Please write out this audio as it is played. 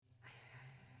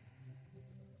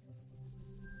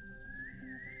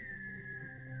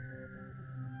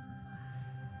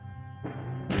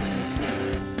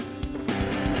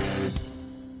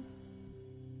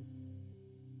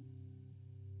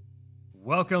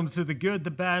Welcome to The Good, the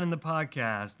Bad, and the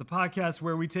podcast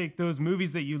where we take those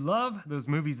movies that you love, those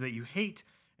movies that you hate,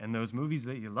 and those movies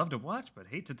that you love to watch but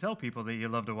hate to tell people that you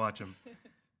love to watch them.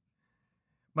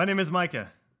 My name is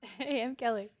Micah. Hey, I'm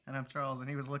Kelly. And I'm Charles, and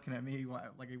he was looking at me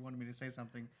like he wanted me to say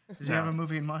something. Did you have a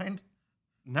movie in mind?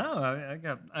 No,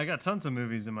 I got tons of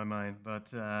movies in my mind, but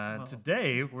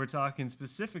today we're talking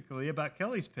specifically about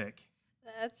Kelly's pick.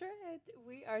 That's right.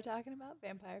 We are talking about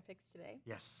vampire picks today.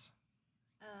 Yes.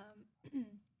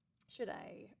 Should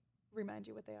I remind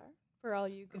you what they are for all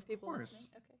you good people course.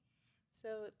 listening? Okay. So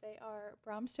they are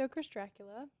Bram Stoker's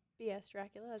Dracula, BS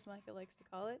Dracula, as Micah likes to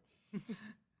call it,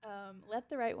 Let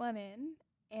the Right One In,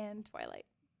 and Twilight.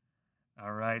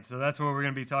 All right, so that's what we're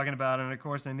going to be talking about, and of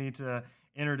course I need to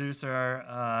introduce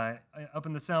our, up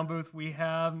in the sound booth we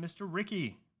have Mr.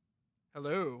 Ricky.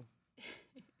 Hello.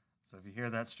 So if you hear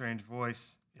that strange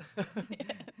voice,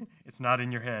 it's not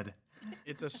in your head.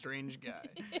 It's a strange guy.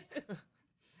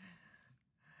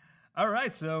 All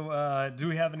right, so do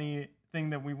we have anything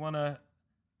that we want to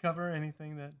cover?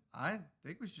 Anything that... I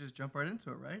think we should just jump right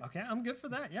into it, right? Okay, I'm good for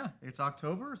that, yeah. It's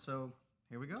October, so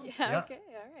here we go. Yeah, Yeah. okay,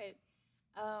 all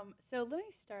right. So let me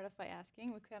start off by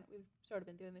asking, we've sort of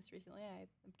been doing this recently.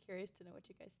 I'm curious to know what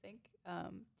you guys think.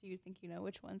 Do you think you know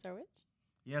which ones are which?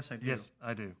 Yes, I do. Yes,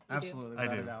 I do. Absolutely, I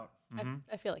without do. a doubt.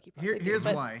 I feel like you probably do. Here's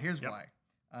but why.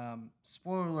 Yep.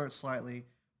 Spoiler alert slightly,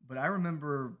 but I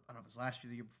remember, I don't know if it was last year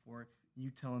or the year before, you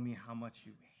telling me how much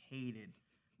you hated,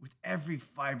 with every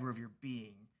fiber of your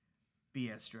being,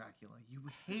 BS Dracula. You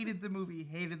hated the movie,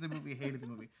 hated the movie, hated the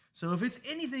movie. So if it's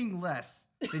anything less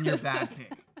than your bad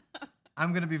pick,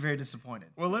 I'm going to be very disappointed.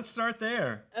 Well, let's start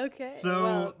there. Okay. So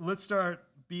well, let's start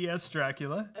BS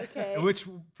Dracula. Okay. Which,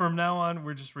 from now on,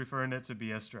 we're just referring it to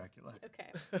BS Dracula.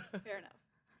 okay. Fair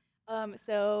enough.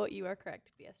 So you are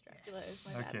correct. BS Dracula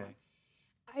is my bad Okay.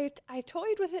 one. I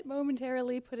toyed with it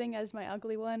momentarily, putting as my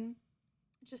ugly one,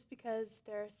 just because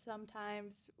there are some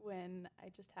times when I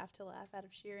just have to laugh out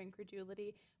of sheer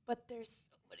incredulity. But there's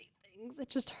so many things that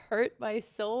just hurt my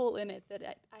soul in it that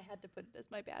I had to put it as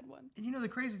my bad one. And you know, the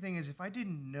crazy thing is, if I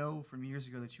didn't know from years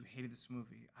ago that you hated this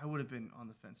movie, I would have been on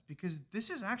the fence, because this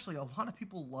is actually, a lot of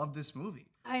people love this movie.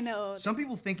 I know. Some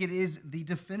people think it is the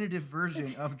definitive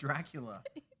version of Dracula.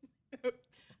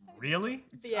 Really?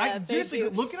 Yeah, they seriously, do.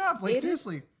 look it up. Like, It is-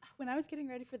 seriously. When I was getting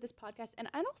ready for this podcast, and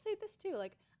I'll say this too,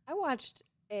 like I watched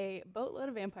a boatload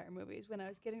of vampire movies when I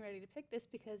was getting ready to pick this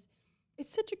because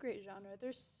it's such a great genre.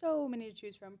 There's so many to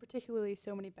choose from, particularly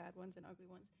so many bad ones and ugly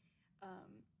ones. I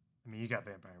mean, you got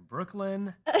Vampire in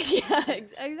Brooklyn. Yeah,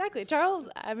 exactly. Charles,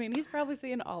 I mean, he's probably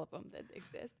seen all of them that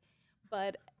exist,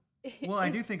 but Well, I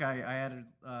do it's- think I added,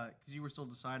 because you were still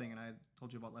deciding, and I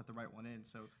told you about Let the Right One In.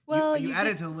 So Well, you you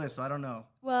added did- it to the list, so I don't know.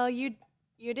 Well, you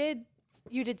did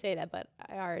say that, but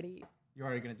I already. You're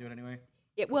already going to do it anyway?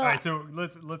 Yeah, well, All right, so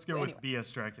let's go well, with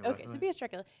BS Dracula. okay, so BS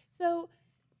Dracula. So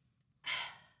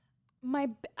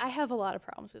I have a lot of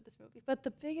problems with this movie, but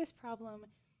the biggest problem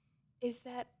is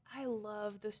that I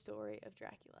love the story of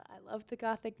Dracula. I love the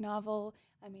Gothic novel.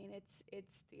 I mean, it's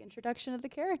the introduction of the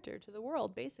character to the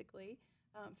world, basically,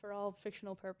 for all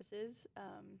fictional purposes.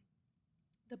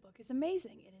 The book is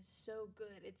amazing. It is so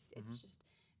good. It's just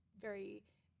very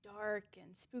dark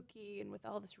and spooky and with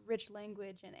all this rich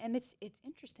language, and it's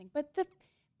interesting. But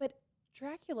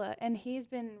Dracula, and he's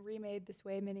been remade this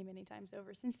way many, many times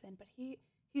over since then, but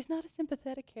he's not a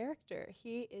sympathetic character.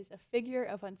 He is a figure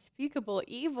of unspeakable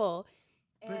evil.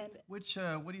 And But what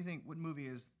do you think, what movie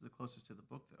is the closest to the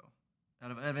book, though?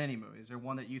 Out of any movie? Is there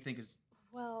one that you think is...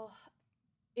 well,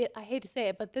 I hate to say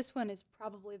it, but this one is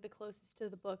probably the closest to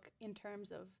the book in terms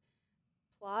of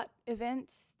plot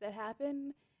events that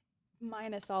happen,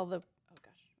 minus all the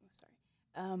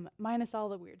minus all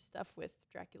the weird stuff with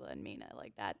Dracula and Mina.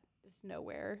 Like that is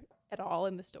nowhere at all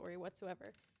in the story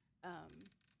whatsoever.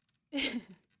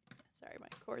 Sorry, my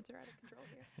cords are out of control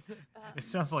here. It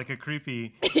sounds like a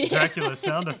creepy Dracula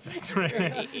sound effect right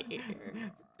there.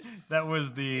 That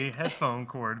was the headphone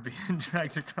cord being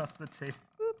dragged across the table.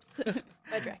 Oops,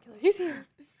 by Dracula, he's here.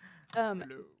 Hello.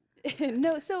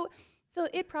 No, so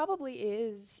it probably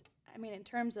is. I mean, in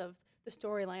terms of the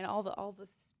storyline, all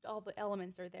the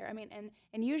elements are there. I mean,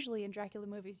 and usually in Dracula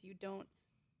movies, you don't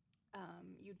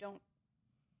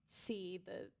see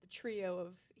the trio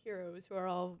of heroes who are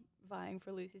all vying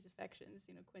for Lucy's affections.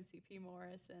 You know, Quincy P.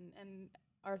 Morris and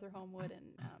Arthur Holmwood and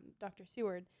Dr.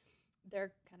 Seward.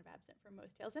 They're kind of absent from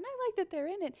most tales, and I like that they're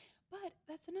in it. But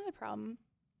that's another problem.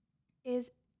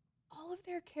 Is all of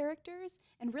their characters,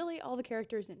 and really all the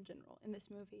characters in general in this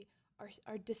movie,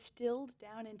 are distilled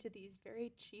down into these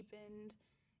very cheapened,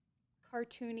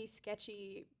 cartoony,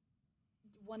 sketchy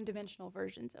one-dimensional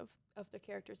versions of the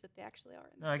characters that they actually are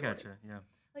in the I story. gotcha. Yeah.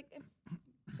 Like,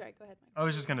 sorry, go ahead, Mike. I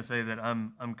was just gonna say that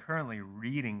I'm currently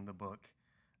reading the book,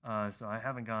 so I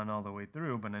haven't gone all the way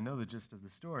through, but I know the gist of the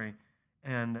story,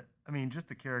 and I mean just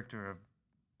the character of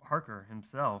Harker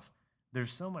himself.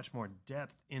 There's so much more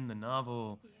depth in the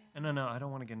novel, Yeah. and I know I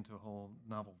don't want to get into a whole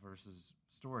novel versus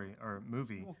story or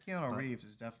movie, Well, Keanu but- Reeves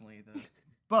is definitely the.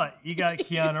 but you got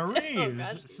Keanu Oh, Reeves,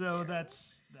 gosh, he's so terrible.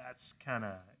 that's kind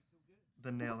of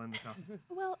the nail in the coffin.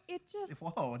 Well, it just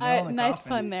Whoa, nail in the nice coffin.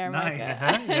 pun there, Micah. Nice.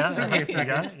 Uh-huh, yeah, Took me a you second.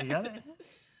 got it. You got it.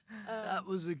 That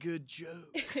was a good joke.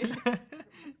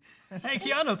 Hey,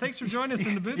 Keanu, thanks for joining us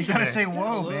in the booth. You gotta today. say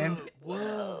whoa, man.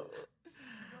 Whoa.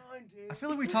 I feel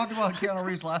like we talked about Keanu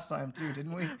Reeves last time too,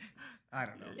 didn't we? I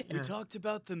don't know. We talked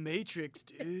about the Matrix,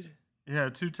 dude. Yeah,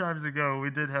 2 times ago we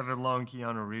did have a long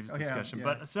Keanu Reeves Oh, yeah, discussion, yeah.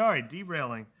 but sorry,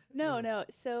 derailing. No.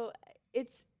 So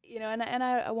it's and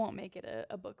I won't make it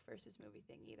a book versus movie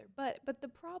thing either. But the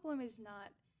problem is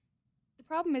not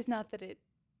that it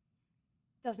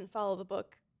doesn't follow the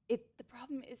book. The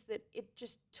problem is that it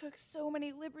just took so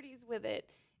many liberties with it.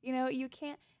 You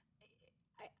can't.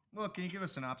 Well, can you give a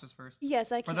synopsis first?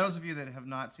 Yes, I For can. those of you that have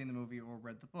not seen the movie or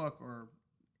read the book or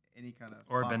any kind of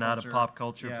Or pop been out of culture, pop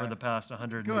culture yeah. for the past Go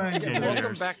 110 ahead. years.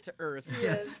 Welcome back to Earth.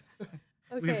 Yes,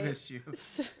 we've Okay. missed you.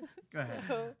 So, Go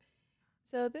ahead.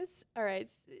 So this, all right.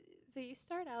 So you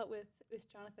start out with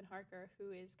Jonathan Harker,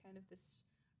 who is kind of this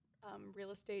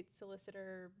real estate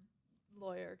solicitor,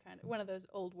 lawyer, kind of one of those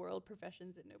old world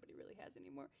professions that nobody really has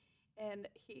anymore. And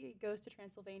he goes to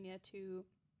Transylvania to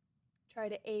try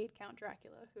to aid Count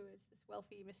Dracula, who is this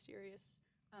wealthy, mysterious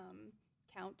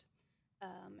count.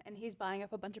 And he's buying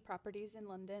up a bunch of properties in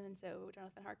London, and so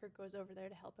Jonathan Harker goes over there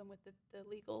to help him with the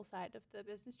legal side of the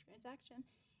business transaction.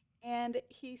 And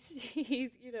he's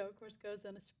of course goes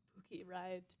on a spooky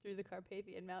ride through the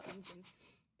Carpathian Mountains and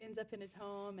ends up in his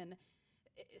home, and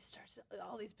it starts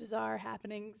all these bizarre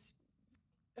happenings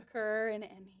occur, and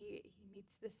he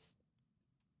meets this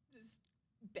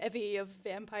bevy of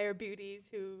vampire beauties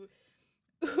who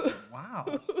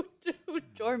Wow. who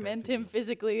torment him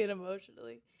physically and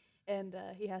emotionally, and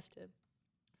he has to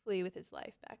flee with his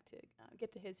life back to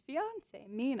get to his fiancee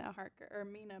Mina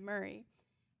Murray,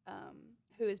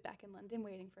 who is back in London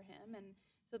waiting for him. And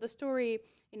so the story,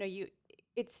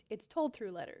 it's told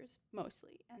through letters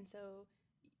mostly,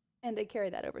 and they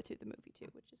carry that over through the movie too,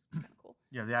 which is kind of cool.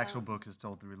 Yeah, the actual book is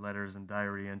told through letters and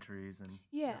diary entries and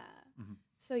Yeah. Mhm.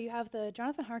 So you have the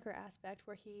Jonathan Harker aspect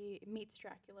where he meets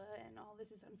Dracula and all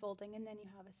this is unfolding, and then you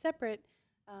have a separate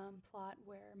plot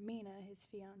where Mina, his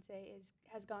fiance,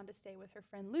 has gone to stay with her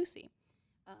friend Lucy,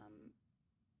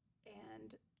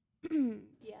 and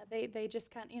yeah, they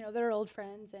just kind of they're old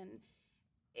friends, and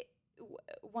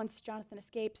once Jonathan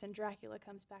escapes and Dracula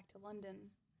comes back to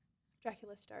London,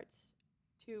 Dracula starts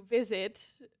to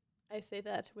visit. I say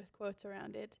that with quotes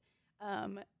around it.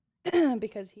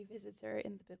 Because he visits her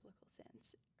in the biblical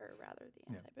sense, or rather the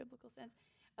Yeah. anti-biblical sense,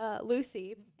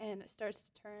 Lucy, and starts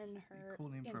to turn her. Cool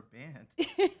name in- for a band.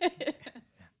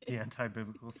 the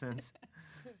anti-biblical sense.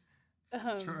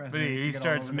 Sure, But he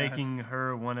starts making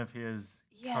her one of his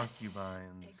Yes,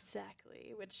 concubines.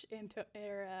 exactly, which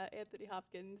Anthony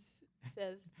Hopkins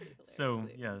says pretty So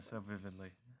hilariously. yeah, so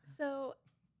vividly. So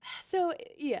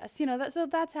yes, so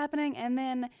that's happening, and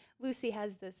then Lucy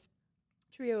has this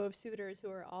trio of suitors who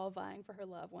are all vying for her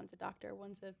love. One's a doctor,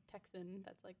 one's a Texan.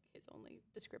 That's like his only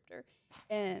descriptor,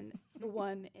 and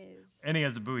one is And he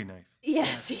has a Bowie knife.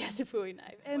 yes, he has a Bowie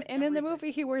knife, and in the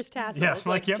movie he wears tassels. Yeah,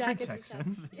 like every jackets with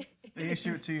Texan. tassels. They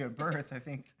issue it to you at birth, I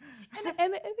think.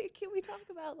 and can we talk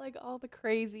about like all the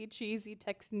crazy, cheesy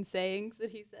Texan sayings that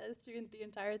he says through the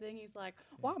entire thing? He's like,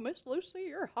 "Why, Miss Lucy,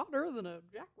 you're hotter than a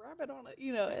jackrabbit on it."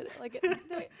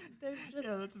 They're just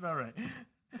Yeah, that's about right.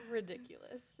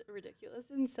 ridiculous.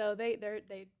 And so they're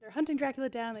hunting Dracula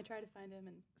down. They try to find him,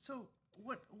 and So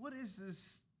what is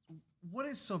this? What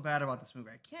is so bad about this movie?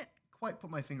 I can't quite put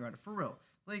my finger on it for real.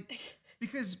 Like,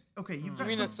 because okay, you've You got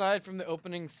mean some, aside from the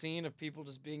opening scene of people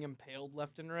just being impaled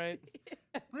left and right?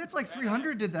 but it's like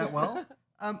 300 did that well.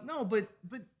 No, but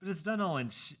But it's done all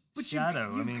in But shadow.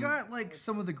 you've I mean, got like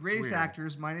some of the greatest weird.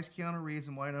 actors, minus Keanu Reeves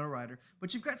and Winona Ryder.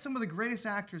 But you've got some of the greatest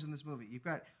actors in this movie. You've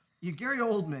got Gary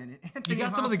Oldman, and Anthony you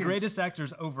got some of the Hopkins. greatest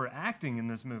actors overacting in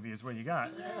this movie. Is what you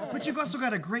got. But you've also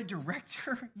got a great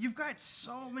director. You've got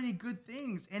so many good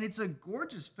things, and it's a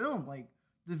gorgeous film. Like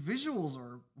the visuals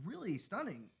are really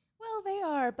stunning. well, they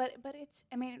are, but it's.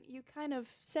 I mean, you kind of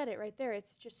said it right there.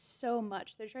 It's just so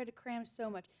much. They're trying to cram so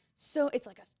much. So it's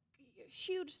like a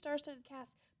huge star-studded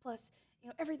cast. Plus,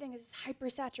 everything is hyper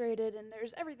saturated, and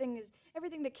there's everything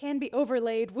that can be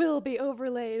overlaid will be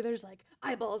overlaid. There's like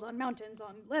eyeballs on mountains,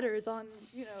 on letters, on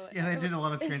Yeah, they did a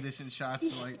lot of transition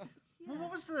shots. So well,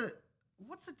 what's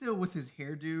the deal with his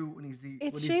hairdo when he's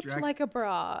It's shaped like a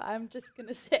bra. I'm just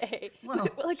gonna say, Well,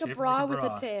 like a shaped bra like a with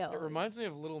bra. a tail. It reminds me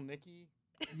of Little Nicky.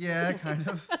 Yeah, kind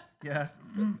of. Yeah.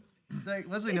 Like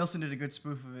Leslie Nielsen did a good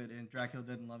spoof of it in Dracula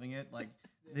Dead and Loving It. Like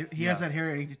he has that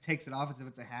hair and he just takes it off as if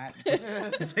it's a hat.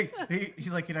 It's like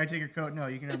he's like, "Can I take your coat?" "No,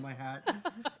 you can have my hat."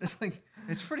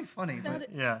 It's pretty funny.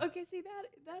 But Yeah. Okay, see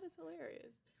that is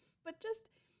hilarious, but just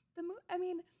I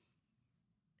mean,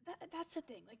 that's the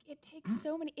thing. Like it takes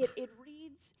so many.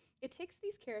 It takes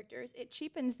these characters. It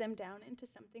cheapens them down into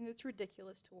something that's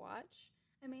ridiculous to watch.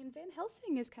 I mean, Van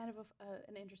Helsing is kind of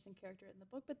an interesting character in the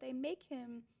book, but they make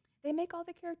all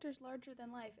the characters larger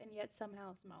than life and yet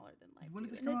somehow smaller than life. when did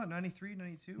too. this And come it's out? 93,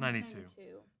 92? 92.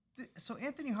 92. So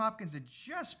Anthony Hopkins had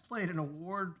just played an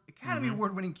Academy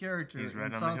Award-winning character He's right in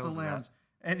on the Silence of heels the of that. Lambs,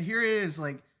 and here he is.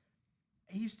 Like,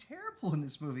 he's terrible in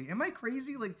this movie. Am I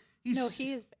crazy? Like, He is.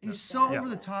 he's is so bad. over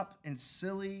the top and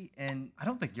silly, and I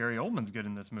don't think Gary Oldman's good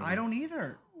in this movie. I don't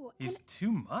either. Oh, He's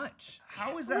too much.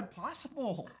 How is that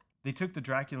possible? They took the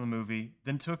Dracula movie,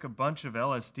 then took a bunch of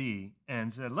LSD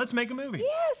and said, "Let's make a movie."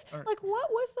 Yes. Or- Like,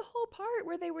 what was the whole part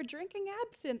where they were drinking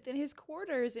absinthe in his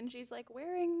quarters and she's like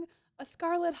wearing a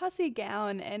scarlet hussy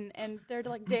gown and they're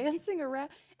like dancing around?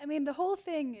 I mean, the whole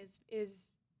thing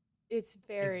it's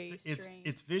very it's strange.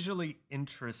 it's visually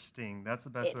interesting. That's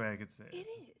the best way I could say it. It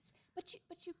is. But you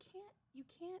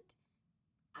can't.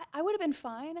 I would have been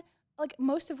fine. Like,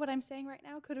 most of what I'm saying right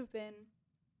now could have been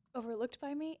overlooked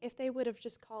by me if they would have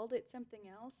just called it something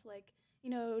else, like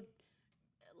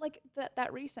like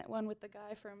that recent one with the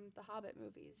guy from the Hobbit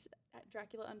movies,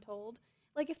 Dracula Untold.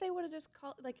 Like, if they would have just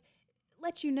called, like,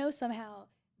 let you know somehow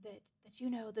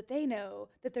that they know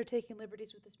that they're taking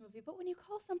liberties with this movie. But when you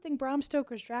call something Bram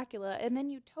Stoker's Dracula and then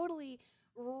you totally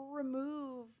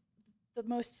remove the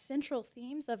most central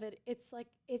themes of it, it's like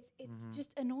it's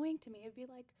just annoying to me. It'd be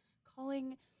like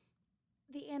calling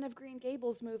the Anne of Green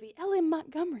Gables movie L.M.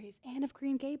 Montgomery's Anne of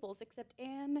Green Gables, except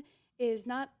Anne is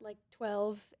not like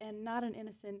 12 and not an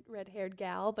innocent red-haired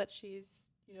gal, but she's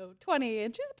 20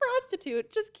 and she's a prostitute.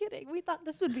 Just kidding. We thought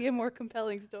this would be a more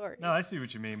compelling story. No, I see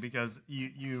what you mean, because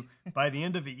you by the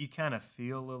end of it, you kind of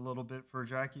feel a little bit for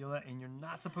Dracula, and you're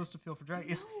not supposed to feel for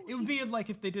Dracula. It would be like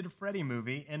if they did a Freddy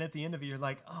movie, and at the end of it, you're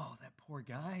like, "Oh, that poor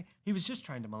guy. He was just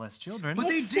trying to molest children." But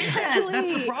they did that. That's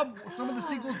the Exactly. problem. Some of the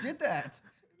sequels did that,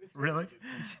 Really?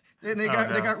 and they Oh, got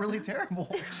no. really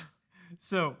terrible.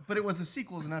 So But it was the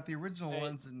sequels, not the original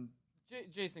ones. And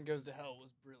Jason Goes to Hell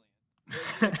was brilliant.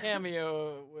 The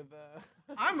cameo with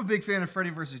I'm a big fan of Freddy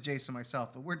versus Jason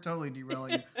myself, but we're totally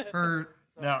derailing her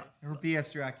now,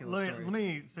 BS Dracula story. let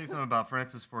me say something about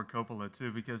Francis Ford Coppola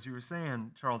too, because you were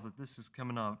saying, Charles, that this is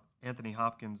coming off Anthony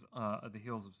Hopkins at the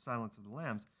heels of Silence of the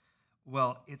Lambs.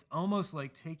 Well, it's almost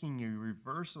like taking a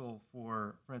reversal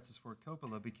for Francis Ford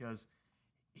Coppola, because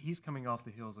he's coming off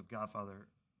the heels of Godfather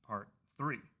Part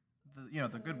 3.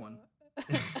 The good one.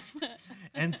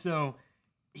 And so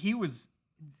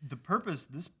the purpose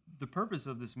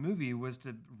of this movie was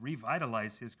to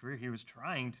revitalize his career. He was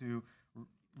trying to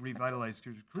revitalize his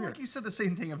I feel career. like you said the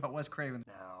same thing about Wes Craven.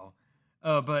 No.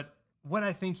 But what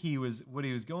I think he was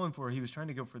going for, he was trying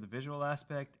to go for the visual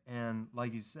aspect, and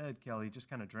like you said, Kelly, just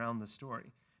kind of drown the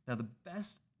story. Now, the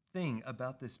best thing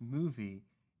about this movie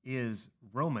is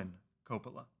Roman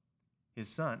Coppola, his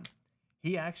son.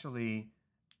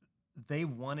 They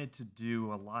wanted to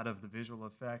do a lot of the visual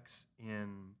effects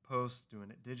in post,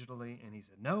 doing it digitally, and he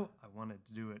said, "No, I wanted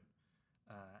to do it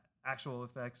actual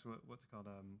effects. What's it called?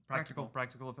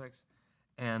 Practical effects."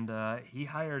 And he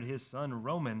hired his son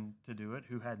Roman to do it,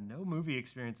 who had no movie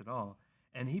experience at all,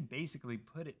 and he basically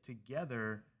put it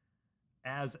together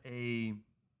as a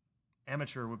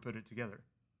amateur would put it together,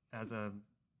 as a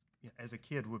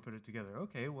kid would put it together.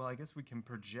 Okay, well, I guess we can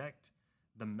project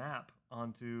the map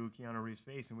onto Keanu Reeves'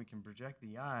 face, and we can project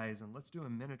the eyes, and let's do a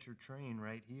miniature train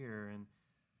right here,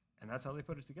 and that's how they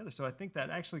put it together. So I think that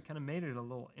actually kind of made it a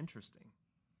little interesting.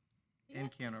 And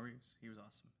Keanu Reeves, he was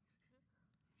awesome.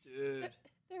 dude.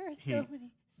 There are He-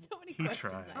 so many he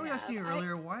questions. tried. I was asking you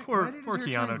earlier, why Poor did his hair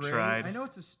Keanu turn gray? tried. I know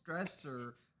it's a stress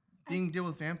or being deal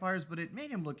with vampires, but it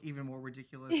made him look even more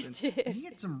ridiculous. It And did. he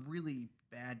had some really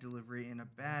bad delivery and a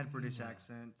bad British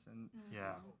accent. And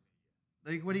Yeah.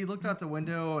 like when he looked out the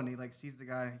window and he like sees the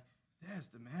guy, there's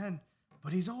the man,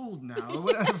 but he's old now. Or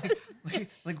what? I was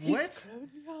like what?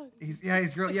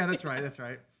 He's grown. Yeah, that's right. That's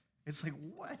right. It's like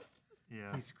what?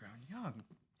 Yeah. He's grown young,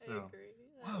 I So- agree.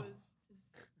 That Whoa. was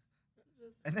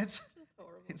just and that's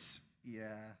horrible. it's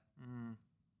yeah. Mm.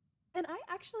 And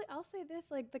I'll say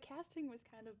this, like the casting was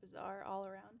kind of bizarre all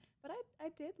around, but I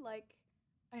did like.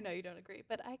 I know you don't agree,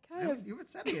 but I kind of. You would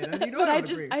say it, and you know but I I don't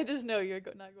just agree. I just know you're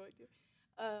not going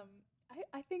to.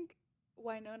 I think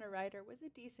Winona Ryder was a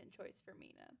decent choice for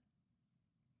Mina.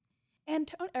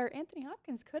 And Anthony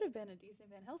Hopkins could have been a decent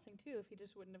Van Helsing too if he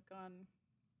just wouldn't have gone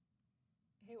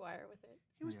haywire with it.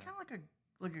 He was Yeah. kind of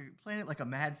like a playing it like a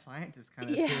mad scientist kind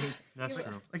of Yeah. thing. That's He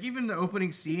true. was. Like even the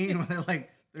opening scene where they're like,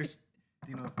 there's,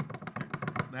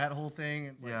 that whole thing.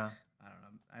 It's like, Yeah. I don't know.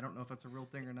 I don't know if that's a real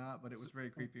thing or not, but it was very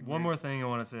creepy. and One weird. more thing I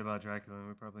want to say about Dracula, and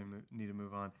we probably need to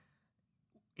move on.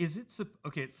 Is it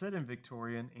okay? It's set in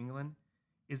Victorian England.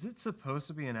 Is it supposed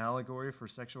to be an allegory for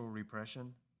sexual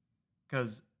repression?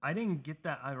 Because I didn't get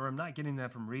that, or I'm not getting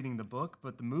that from reading the book,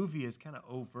 but the movie is kind of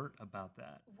overt about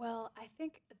that. Well, I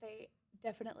think they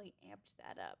definitely amped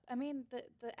that up. I mean, the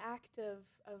act of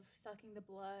sucking the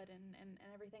blood and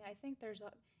everything. I think there's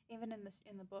even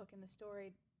in the book in the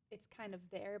story, it's kind of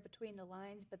there between the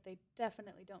lines, but they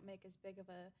definitely don't make as big of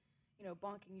a,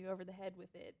 bonking you over the head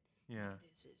with it. Yeah.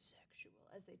 This is sexual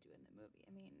as they do in the movie.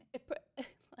 I mean,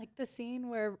 like the scene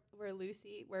where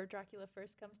Dracula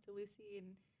first comes to Lucy and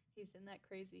he's in that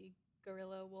crazy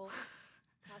gorilla wolf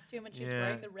costume and she's Yeah.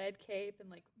 wearing the red cape and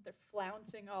like they're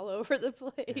flouncing all over the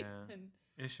place. Yeah. And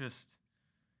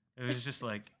It was just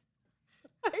like,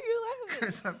 why are you laughing?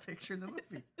 There's that picture in the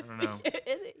movie. I don't know.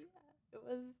 It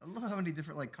was. I love how many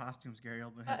different like costumes Gary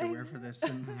Oldman had to I wear for know. this,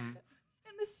 and Mhm.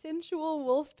 And the sensual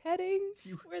wolf petting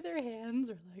You- where their hands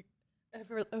are like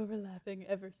overlapping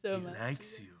ever so He much.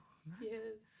 likes you. Yes.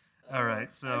 All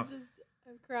right, so-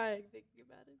 I'm crying thinking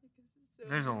about it because it's so.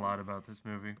 There's a good. lot about this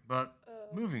movie, but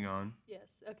moving on.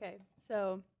 Yes. Okay.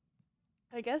 So,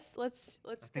 I guess let's I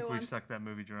go think on. we've sucked that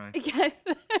movie dry. Yeah.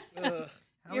 Ugh.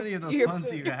 how many of those Your- puns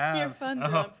do you Your have? puns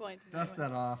are Oh. on point. Tonight, Dust that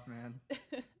Mike. off, man.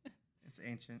 It's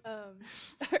ancient. All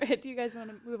right. Do you guys want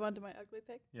to move on to my ugly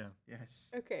pick? Yeah. Yes.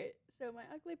 Okay. So my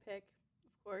ugly pick,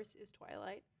 of course, is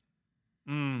Twilight.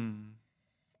 Mmm.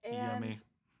 And Yummy.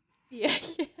 Yeah.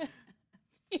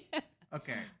 Yeah.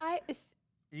 Okay. It's-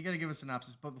 You got to give a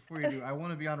synopsis, but before you do, I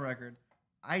want to be on record.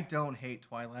 I don't hate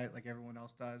Twilight like everyone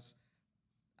else does.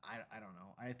 I don't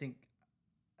know. I think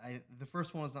the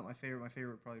first one is not my favorite. My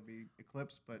favorite would probably be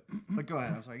Eclipse, but go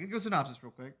ahead. I'm sorry. Go synopsis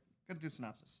real quick. Got to do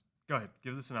synopsis. Go ahead.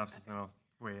 Give the synopsis, then I'll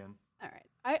weigh in. All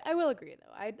right. I will agree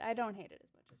though. I don't hate it as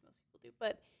much as most people do.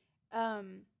 But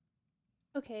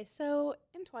okay, so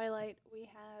in Twilight we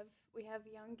have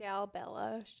young gal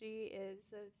Bella. She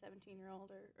is a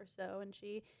 17-year-old or so, and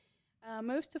she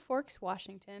moves to Forks,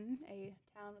 Washington, a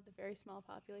town with a very small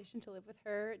population, to live with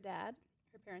her dad.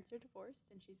 Her parents are divorced,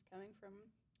 and she's coming from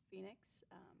Phoenix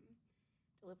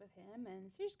to live with him. And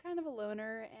so she's kind of a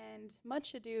loner, and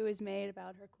much ado is made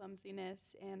about her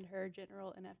clumsiness and her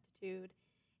general ineptitude.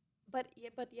 But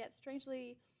yet,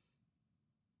 strangely,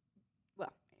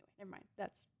 well, anyway, never mind.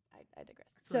 I digress.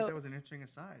 I feel So like that was an interesting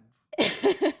aside.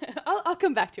 I'll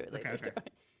come back to it later. Okay.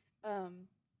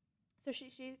 So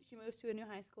she moves to a new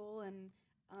high school and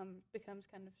becomes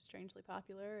kind of strangely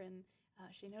popular, and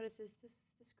she notices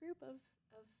this group of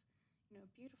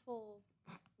beautiful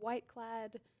white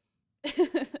clad.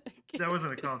 That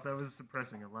wasn't a cough. That was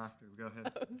suppressing a laughter. Go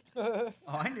ahead.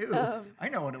 Oh, I knew. I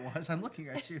know what it was. I'm looking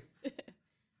at you.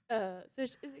 So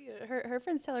her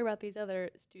friends tell her about these other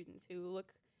students who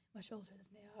look much older than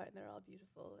they are, and they're all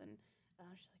beautiful. And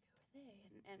she's like, "Who are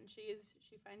they?" And she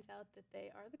finds out that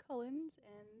they are the Cullens,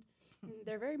 and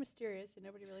they're very mysterious, and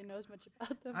nobody really knows much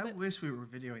about them. I but wish we were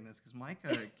videoing this because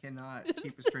Micah cannot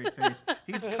keep a straight face.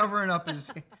 He's covering up his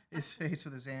face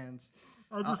with his hands.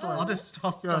 I'll I'll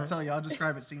tell you. I'll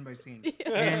describe it scene by scene.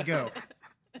 And go.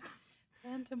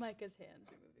 and to Micah's hands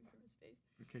removing from his face.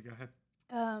 Okay, go ahead.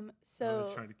 I'm So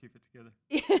gonna try to keep it together.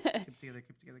 yeah. Keep together.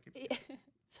 Keep together. Keep together.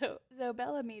 So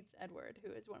Bella meets Edward,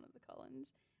 who is one of the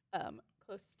Cullens,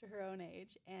 closest to her own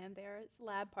age, and they are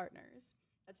lab partners.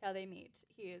 That's how they meet.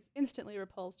 He is instantly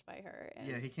repulsed by her. And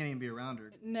Yeah, he can't even be around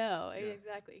her. no, Yeah.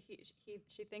 exactly.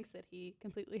 She thinks that he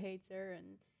completely hates her,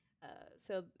 and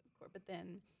but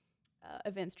then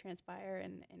events transpire,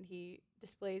 and he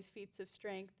displays feats of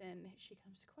strength, and she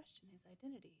comes to question his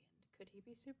identity. And could he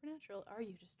be supernatural? Are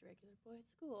you just a regular boy at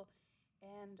school?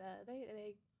 And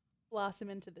they blossom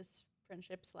into this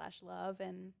friendship / love,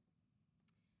 and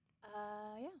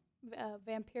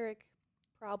vampiric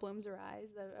problems arise.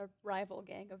 A rival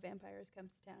gang of vampires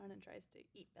comes to town and tries to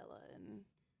eat Bella, and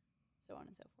so on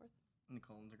and so forth. And the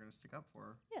Cullens are going to stick up for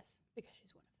her. Yes, because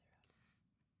she's one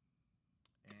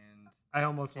of And I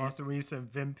almost lost it when you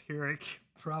said vampiric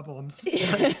problems.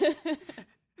 their own.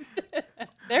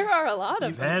 There are a lot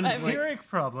of them. I mean, Vampiric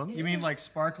problems. you mean like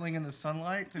sparkling in the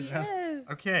sunlight? Is that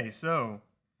yes. Okay, so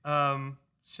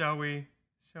Shall we?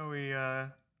 Shall we?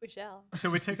 We shall.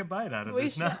 Shall we take a bite out of We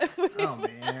this? shall. No? Oh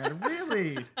man,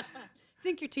 really?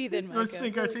 Sink your teeth in, Micah. Let's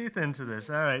sink our teeth into this.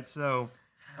 All right. So,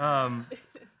 I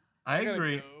gotta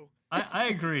agree. go. I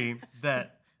agree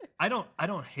that I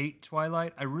don't hate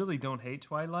Twilight. I really don't hate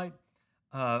Twilight.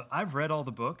 I've read all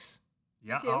the books.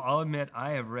 Yeah, too. I'll admit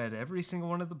I have read every single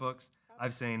one of the books.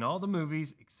 I've seen all the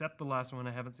movies except the last one.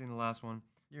 I haven't seen the last one.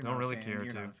 You're Don't not a really fan. care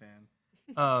You're to. not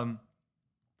a fan.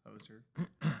 Poser.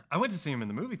 I went to see him in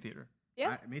the movie theater.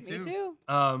 Yeah, Me me too.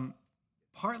 too.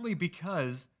 Partly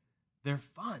because they're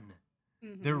fun.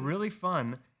 Mhm. They're really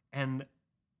fun, and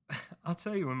I'll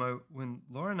tell you when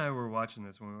Laura and I were watching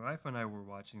this, when my wife and I were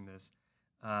watching this,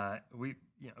 we've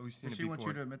seen Does it she before. want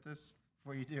you to admit this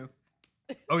before you do?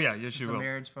 Oh yeah, yes she It's a will.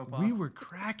 marriage faux pas. We were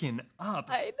cracking up.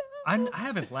 I know. I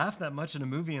haven't laughed that much in a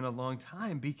movie in a long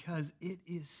time because it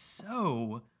is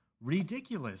so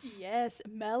ridiculous. Yes,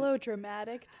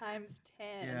 melodramatic times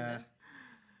 10. Yeah.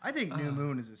 I think New Uh.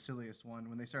 Moon is the silliest one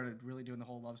when they started really doing the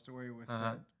whole love story with.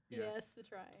 Uh-huh. Yeah. Yes, the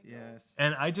triangle. Yes.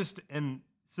 And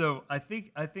so I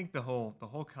think the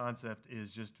whole concept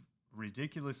is just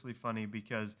ridiculously funny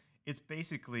because it's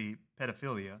basically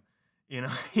pedophilia. You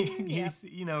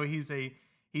know,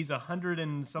 he's a hundred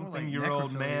and something like year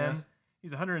old necrophilia. man.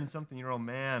 He's a 100-and-something-year-old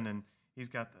man, and he's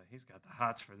got the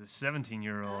hots for this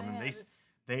 17-year-old, and they this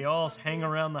all clumsy- hang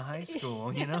around the high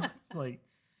school. You know, it's like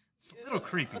it's a little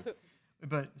creepy.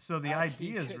 But so the As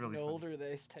idea you is get really funny. older,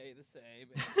 they stay the same.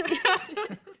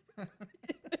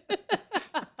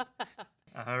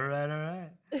 All right.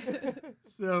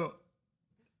 So,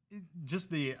 just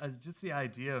the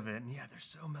idea of it, and yeah, they're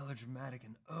so melodramatic,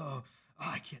 and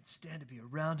I can't stand to be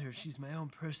around her. She's my own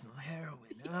personal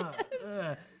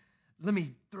heroine. Let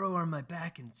me throw her on my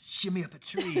back and shimmy up a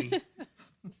tree.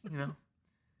 You know.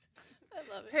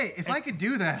 I love it. Hey, if I could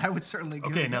do that, I would certainly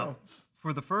give it Okay, a now go.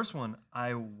 for the first one,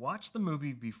 I watched the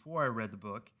movie before I read the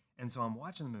book, and so I'm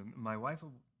watching the movie. My wife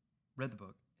read the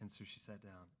book, and so she sat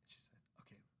down. She said,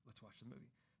 "Okay, let's watch the movie."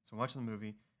 So I'm watching the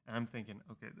movie, and I'm thinking,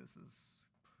 "Okay, this is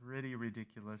pretty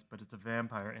ridiculous, but it's a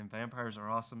vampire, and vampires are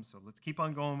awesome. So let's keep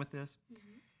on going with this."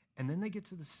 Mhm. And then they get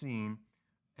to the scene,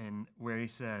 and where he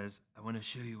says, "I want to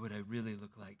show you what I really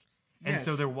look like." And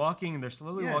so Yes. they're walking, and they're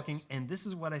slowly Yes. walking, and this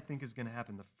is what I think is going to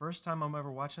happen. The first time I'm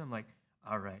ever watching, I'm like,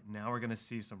 all right, now we're going to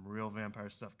see some real vampire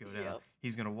stuff go down. Yep.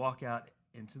 He's going to walk out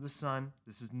into the sun.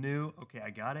 This is new. Okay, I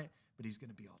got it. But he's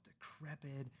going to be all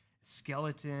decrepit,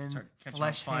 skeleton, Start catching on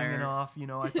flesh hanging fire. off. You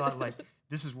know, I thought like,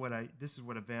 this is what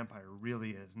a vampire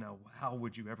really is. Now, how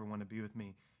would you ever want to be with me?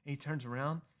 And he turns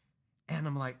around, and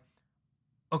I'm like,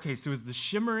 okay, so is the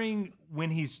shimmering when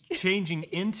he's changing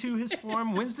into his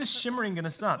form? When's the shimmering going to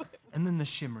stop? And then the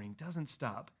shimmering doesn't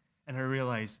stop. And I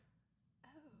realize,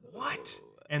 what?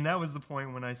 And that was the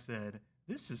point when I said,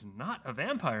 this is not a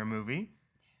vampire movie.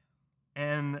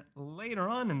 And later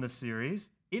on in the series,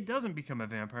 it doesn't become a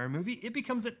vampire movie. It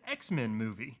becomes an X-Men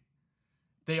movie.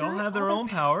 They all True, have their all own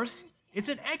their powers. powers, It's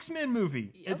an X-Men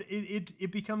movie. Yep.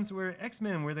 It becomes where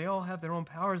X-Men, where they all have their own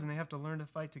powers and they have to learn to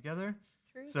fight together.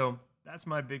 True. So that's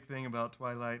my big thing about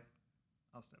Twilight.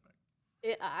 I'll step back.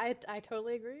 I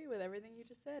totally agree with everything you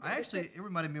just said. It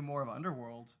reminded me more of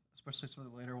Underworld, especially some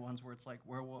of the later ones where it's like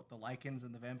werewolf, the lichens,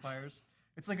 and the vampires.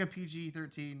 It's like a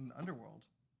PG-13 Underworld.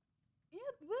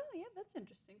 Yeah, that's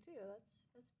interesting too.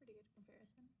 That's a pretty good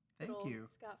comparison. Good Thank old you.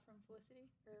 Scott from Felicity,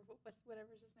 or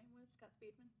whatever his name was, Scott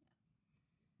Speedman.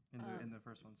 In the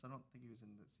first one, so I don't think he was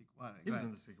in the sequel. Well, He go was ahead.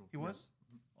 in the sequel. He was?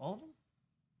 All of them?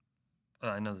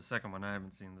 I know the second one. I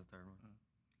haven't seen the third one.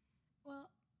 Well,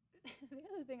 the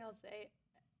other thing I'll say,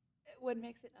 what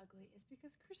makes it ugly is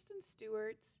because Kristen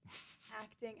Stewart's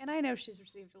acting, and I know she's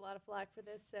received a lot of flack for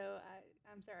this, so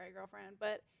I'm sorry, girlfriend,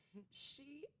 but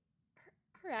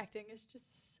her acting is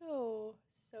just so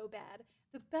bad.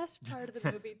 The best part of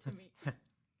the movie to me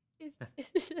is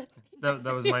That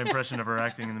was my impression of her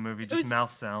acting in the movie. Just was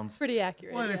mouth sounds. pretty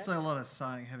accurate. Well, yeah. it's a lot of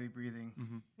sighing, heavy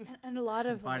breathing, and a lot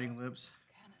of biting lips.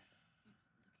 kind of looking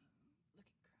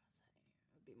cross-eyed.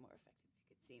 It would be more effective if you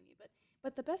could see me.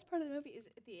 But the best part of the movie is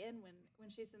at the end when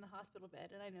she's in the hospital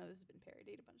bed, and I know this has been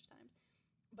parodied a bunch of times,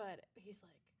 but he's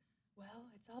like, "Well,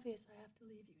 it's obvious I have to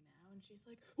leave you now," and she's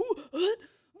like, "What?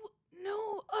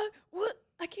 No, what?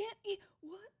 I can't eat.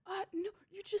 What? No,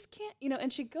 you just can't." You know,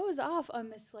 and she goes off on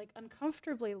this like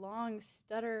uncomfortably long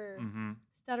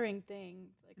stuttering thing.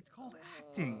 Like, It's called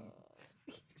acting.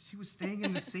 "Oh." She was staying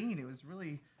in the scene. It was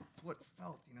really, it's what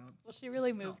felt, you know. Well, she it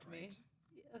really just felt moved me. right.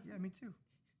 Yeah. Yeah, me too.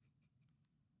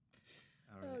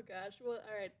 All right. Oh gosh. Well,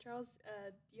 all right, Charles.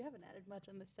 You haven't added much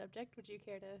on this subject. Would you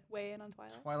care to weigh in on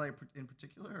Twilight? Twilight in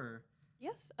particular, or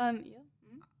Yes. Yeah.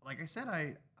 Mhm. like I said,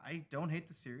 I don't hate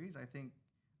the series. I think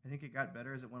I think it got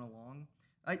better as it went along.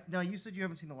 Now you said you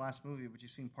haven't seen the last movie, but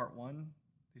you've seen part one.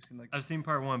 You've seen like I've seen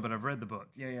part 1, but I've read the book.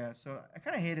 yeah. So I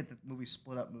kind of hated the movie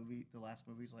split up movie. The last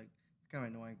movie's like kind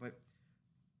of annoying, but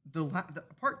the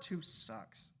part 2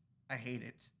 sucks. I hate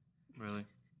it. Really?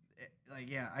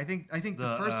 I think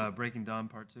the first Breaking Dawn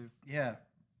part 2. yeah,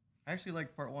 I actually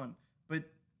liked part 1, but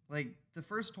like the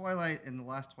first Twilight and the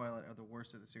last Twilight are the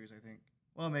worst of the series. I think.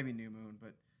 Well, maybe New Moon,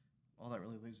 but all that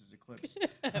really leaves is Eclipse.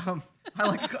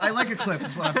 I like Eclipse.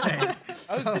 Is what I'm saying.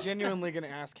 I was genuinely gonna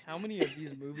ask, how many of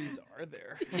these movies are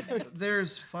there?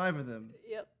 There's 5 of them.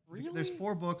 Yep. Really? There's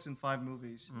 4 books and 5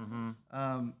 movies.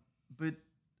 Mm-hmm. But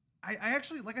I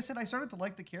actually, like I said, I started to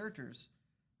like the characters.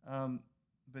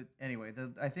 But anyway,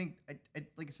 I think,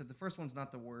 like I said, the first one's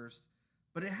not the worst,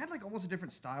 but it had like almost a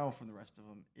different style from the rest of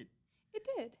them. It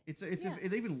did.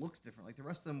 It even looks different. Like the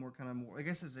rest of them were kind of more. I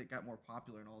guess as it got more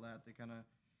popular and all that, they kind of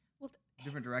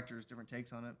different directors, different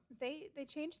takes on it. They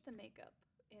changed the makeup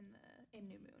in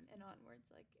New Moon and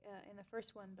onwards. Like in the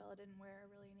first one, Bella didn't wear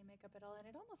really any makeup at all, and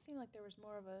it almost seemed like there was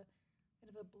more of a kind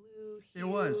of a blue hue. There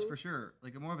was for sure,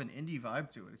 like more of an indie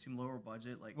vibe to it. It seemed lower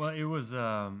budget. Like Well, it was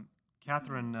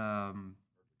Catherine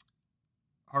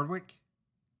Hardwick.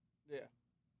 Yeah.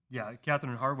 Yeah,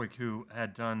 Catherine Hardwick, who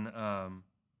had done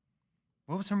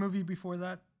what was her movie before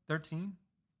that? 13.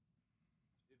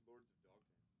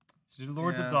 She did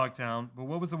Lords of Dogtown, but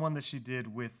what was the one that she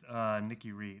did with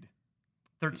Nikki Reed?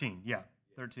 13, yeah,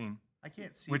 13. I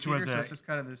can't see. Which Peter, was so it's just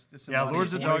kind of this.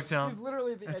 Lords of voice. Dogtown. He's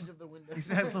literally at the edge of the window. He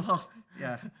says, well,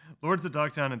 yeah. Lords of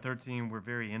Dogtown and 13 were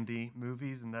very indie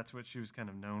movies, and that's what she was kind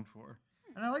of known for.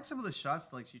 And I like some of the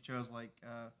shots like she chose, like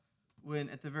when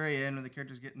at the very end when the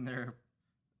characters getting their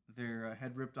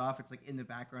head ripped off, it's like in the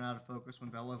background out of focus when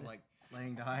Bella's like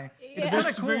laying to die. It's Yeah. kind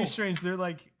It's of very cool. strange. They're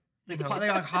like, They, you know, they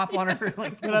like hop on her.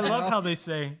 Like, but I love how they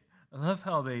say,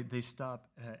 they stop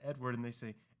Edward and they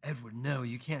say, Edward, no,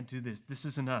 you can't do this. This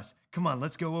isn't us. Come on,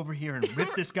 let's go over here and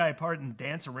rip this guy apart and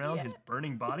dance around his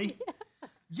burning body.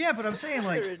 Yeah, but I'm saying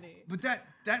like, Irony. but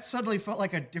that suddenly felt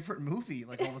like a different movie.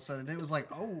 Like all of a sudden, it was like,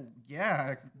 oh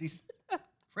yeah, these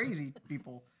crazy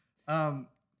people.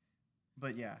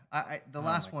 But yeah, the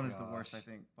last my one is the worst, I gosh.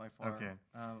 think, by far. Okay.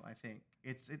 I think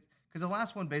it's because the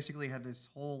last one basically had this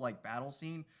whole like battle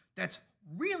scene that's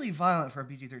really violent for a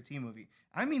PG-13 movie.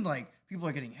 I mean, like people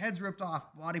are getting heads ripped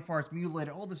off, body parts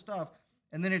mutilated, all this stuff,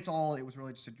 and then it was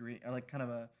really just a dream, or like kind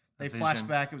of they flash vision.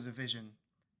 back. It was a vision,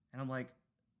 and I'm like,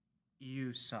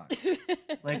 you suck.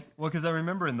 Like, Well, because I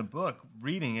remember in the book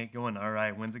reading it, going, "All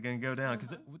right, when's it going to go down?"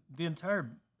 Because the entire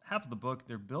half of the book,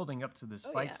 they're building up to this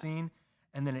Oh, fight yeah. scene,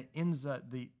 and then it ends up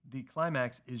the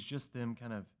climax is just them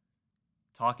kind of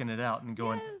talking it out and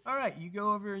going, Yes. "All right, you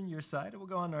go over on your side, and we'll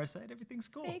go on our side. Everything's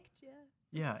cool." Faked, yeah.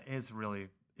 Yeah, it's really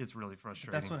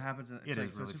frustrating. that's what happens. It's It like,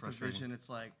 is so really it's just frustrating. a vision. It's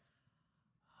like,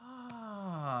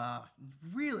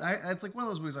 really? It's like one of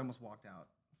those movies I almost walked out.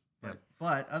 Yeah.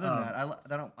 But other than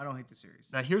that, I don't hate the series.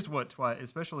 Now here's what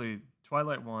especially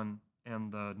Twilight 1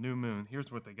 and the New Moon.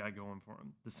 Here's what they got going for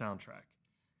them: the soundtrack.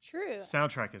 True.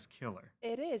 Soundtrack is killer.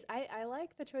 It is. I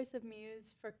like the choice of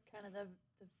Muse for kind of the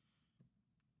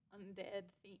undead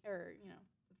or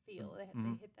the feel. They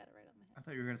hit that right on the I head.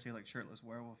 thought you were gonna say like shirtless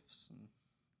werewolves.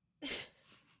 And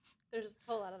There's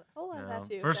a whole lot of No. that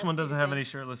too. if First one that's doesn't your have thing. any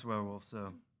shirtless werewolves,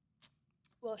 so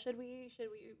Well, should we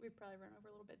probably run over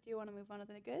a little bit. Do you want to move on to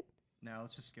the good? now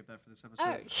let's just skip that for this Oh,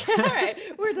 episode. all right.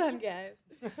 We're done, guys.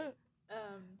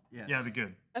 Yes. yeah, the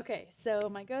good. Okay, so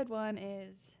my good one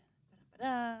is Let the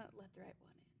Right One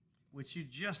In. Which you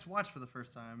just watched for the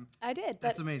first time. I did, but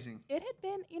That's amazing. it had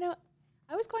been,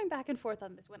 I was going back and forth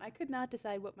on this one. I could not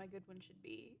decide what my good one should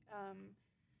be.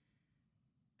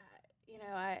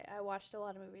 I watched a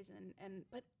lot of movies, and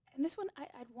this one,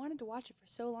 I'd wanted to watch it for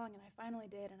so long, and I finally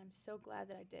did, and I'm so glad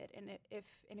that I did. And if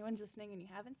anyone's listening and you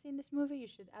haven't seen this movie, you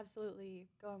should absolutely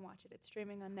go and watch it. It's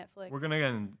streaming on Netflix. We're gonna go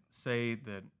and say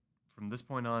that from this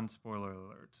point on, spoiler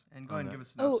alert. And go ahead and give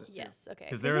us a Oh, synopsis too. yes, okay.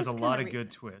 Because there is a it's lot kinda of good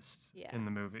recent. twists Yeah. in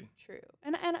the movie. True.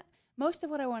 And most of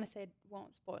what I want to say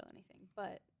won't spoil anything,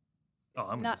 but Oh,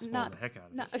 I'm Not- gonna spoil not- the heck out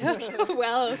of no. it. Okay,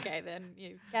 well, okay then.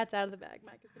 Cat's out of the bag.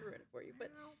 Mike is gonna ruin it for you.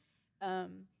 But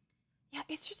yeah,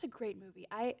 it's just a great movie.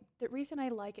 The reason I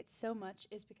like it so much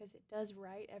is because it does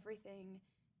right everything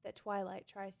that Twilight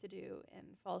tries to do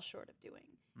and falls short of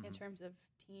doing in Mhm. terms of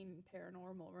teen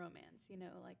paranormal romance.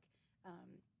 For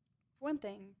one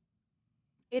thing,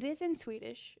 it is in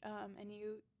Swedish, and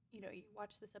you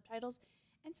watch the subtitles,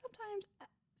 and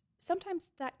sometimes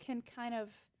that can kind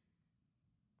of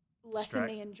lessen the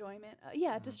Distract. enjoyment.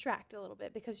 Mhm. Distract a little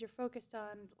bit because you're focused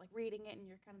on like reading it and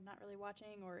you're kind of not really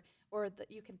watching, or that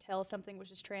you can tell something was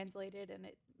just translated and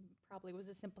it probably was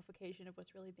a simplification of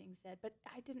what's really being said. But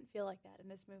I didn't feel like that in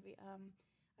this movie.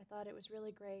 I thought it was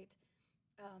really great.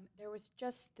 There was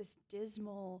just this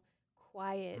dismal,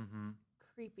 quiet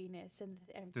creepiness and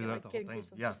Throughout the whole getting thing,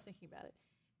 goosebumps yeah. just thinking about it.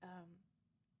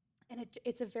 And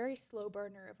it's a very slow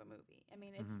burner of a movie. I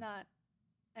mean, it's not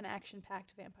an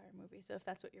action-packed vampire movie. So if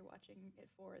that's what you're watching it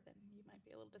for, then you might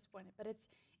be a little disappointed. But it's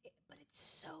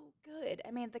so good.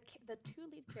 I mean, the two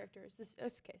lead characters.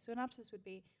 Okay. Synopsis would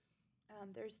be,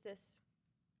 there's this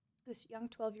young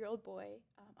 12-year-old boy,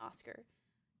 Oscar,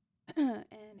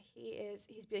 and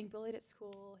he's being bullied at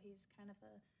school. He's kind of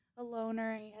a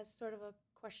loner. He has sort of a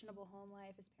questionable home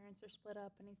life. His parents are split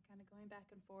up, and he's kind of going back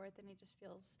and forth, and he just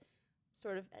feels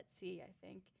sort of at sea, I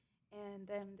think. And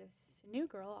then this new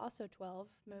girl, also 12,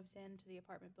 moves into the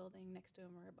apartment building next to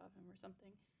him or above him or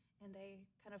something, and they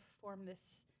kind of form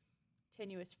this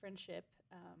tenuous friendship,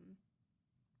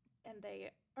 and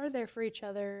they are there for each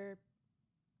other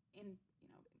in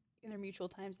their mutual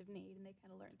times of need, and they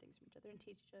kind of learn things from each other and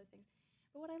teach each other things.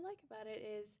 But what I like about it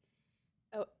is,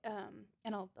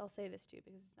 and I'll say this too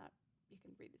because it's not, you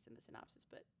can read this in the synopsis,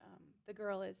 but the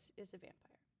girl is a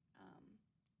vampire,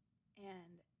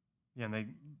 and Yeah, and they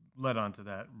led on to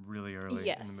that really early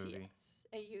in the movie. yes.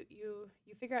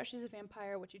 You figure out she's a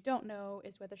vampire. What you don't know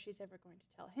is whether she's ever going to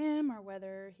tell him, or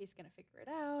whether he's going to figure it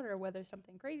out, or whether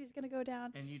something crazy is going to go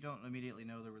down. And you don't immediately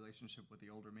know the relationship with the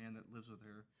older man that lives with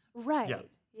her. Right.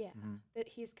 Yeah. That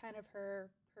he's kind of her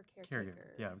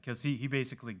caretaker. Yeah, because he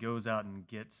basically goes out and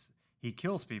he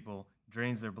kills people,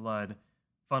 drains their blood,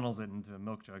 funnels it into a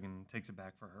milk jug, and takes it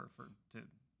back for her to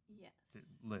Yes.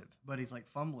 live. But he's like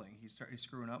fumbling. He's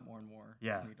screwing up more and more.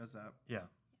 Yeah. When he does that. Yeah.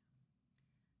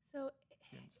 So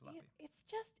Getting sloppy.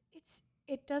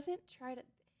 it doesn't try to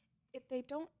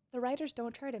the writers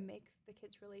don't try to make the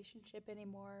kids' relationship any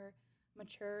more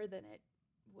mature than it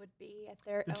would be at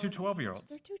their They're own two age. 12-year-olds.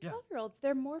 They're two Yeah. 12-year-olds.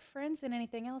 They're more friends than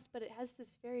anything else, but it has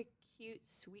this very cute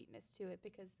sweetness to it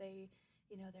because they're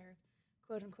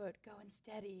quote unquote going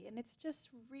steady, and it's just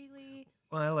really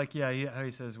Well, I like, how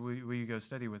he says, will you go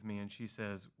steady with me? And she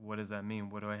says, what does that mean?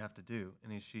 What do I have to do?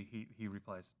 And he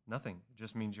replies, nothing. It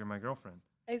just means you're my girlfriend.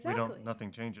 exactly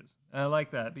Nothing changes. And I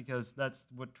like that because that's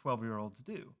what 12-year-olds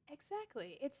do.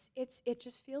 Exactly. It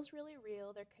just feels really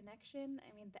real. Their connection,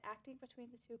 I mean, the acting between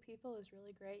the two people is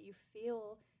really great. You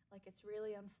feel like it's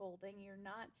really unfolding. You're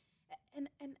not and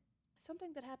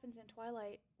something that happens in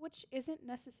Twilight, which isn't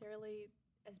necessarily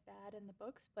as bad in the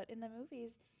books, but in the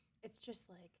movies, it's just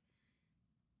like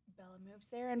Bella moves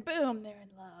there and boom, they're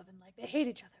in love and like they hate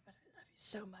each other, but I love you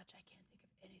so much I can't think of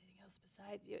anything else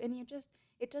besides you. And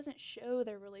it doesn't show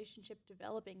their relationship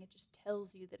developing, it just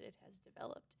tells you that it has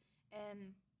developed.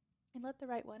 And Let the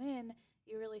Right One In,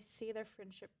 you really see their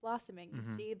friendship blossoming. You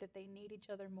see that they need each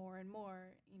other more and more,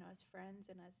 as friends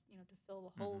and as, to fill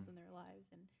the holes in their lives.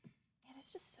 And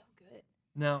it's just so good.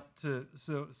 Now,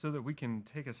 so that we can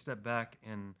take a step back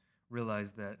and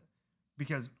realize that,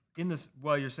 because in this,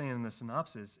 while you're saying in the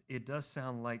synopsis, it does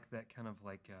sound like that kind of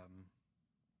like,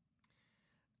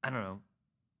 I don't know,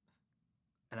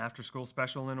 an after-school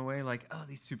special in a way, like, oh,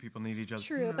 these two people need each other.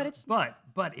 True, No. but it's But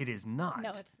it is not. no,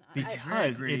 it's not.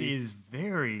 Because very it gritty. is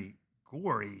very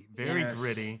gory, very Yes.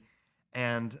 gritty,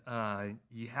 and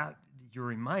you're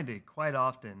reminded quite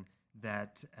often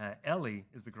that Ellie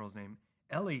is the girl's name.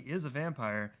 Ellie is a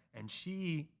vampire, and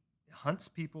she hunts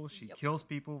people. She Yep. kills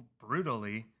people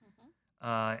brutally.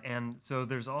 And so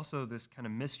there's also this kind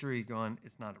of mystery going.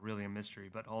 It's not really a mystery,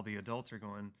 but all the adults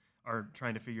are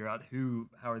trying to figure out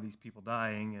how are these people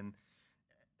dying, and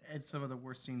And some of the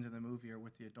worst scenes in the movie are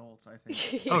with the adults, I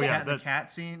think. Oh, yeah, the that's- cat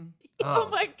scene. Oh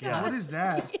my god. yeah. What is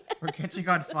that? We're catching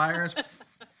on fires.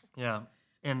 yeah,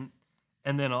 and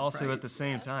then also Right. at the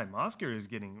same time, Oscar is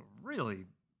getting really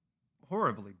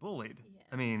horribly bullied.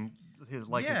 I mean, his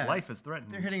Yeah. life is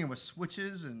threatened. They're hitting him with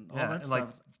switches and all yeah, that and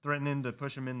like stuff. threatening to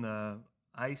push him in the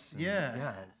ice. And,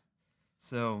 Yeah.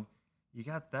 So you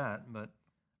got that, but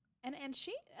And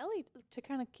Ellie, to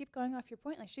kind of keep going off your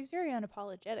point, like she's very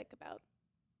unapologetic about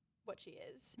what she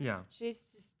is. yeah.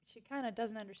 She kind of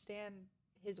doesn't understand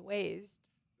his ways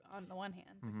on the one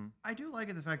hand. hmm I do like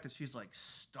it, the fact that she's like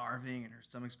starving and her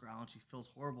stomach's growling. She feels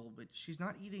horrible, but she's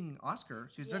not eating Oscar.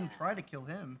 She doesn't Yeah. try to kill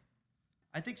him.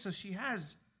 I think so. She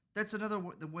has. That's another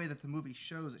the way that the movie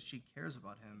shows that she cares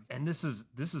about him. And this is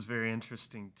very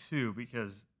interesting too,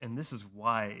 because this is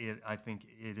why I think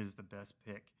it is the best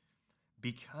pick, So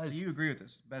because you agree with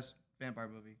this? Best vampire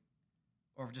movie,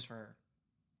 or just for her?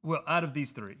 well, out of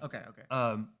these three, Okay.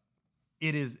 Okay.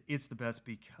 it's the best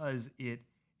because it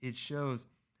shows,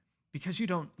 because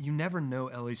you never know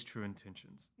Ellie's true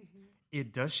intentions.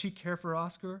 Does she care for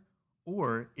Oscar,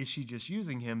 Or is she just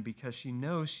using him because she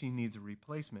knows she needs a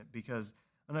replacement? Because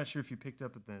I'm not sure if you picked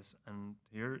up on this, and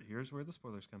here's where the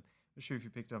spoilers come. I'm not sure if you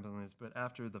picked up on this, but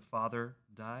after the father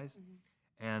dies,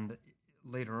 and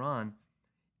later on,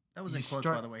 That was you in quotes,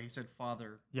 start- by the way. He said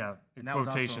father. yeah, And that was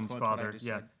also in quotations, quotes what I father, just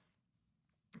yeah.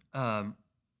 said.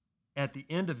 At the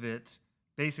end of it,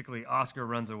 basically Oscar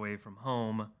runs away from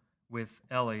home with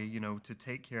Ellie, to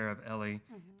take care of Ellie,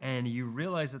 and you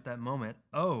realize at that moment,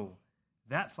 oh,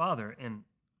 that father, and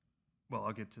well,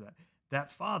 I'll get to that.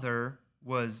 That father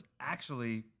was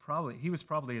actually probably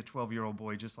a 12-year-old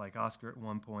boy just like Oscar at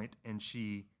one point, and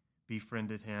she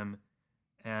befriended him,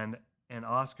 and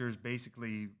Oscar's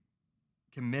basically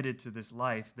committed to this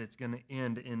life that's going to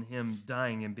end in him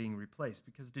dying and being replaced.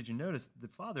 Because did you notice the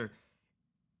father?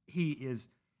 He is,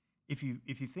 if you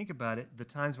think about it, the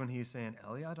times when he's saying,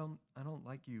 "Ellie, I don't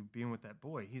like you being with that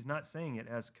boy," he's not saying it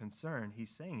as concern. He's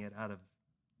saying it out of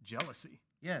jealousy.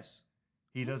 Yes.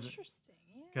 He doesn't. Interesting.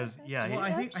 Because that's yeah, true. Well,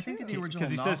 I That's think in the true. original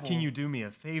because he novel, says, "Can you do me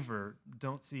a favor?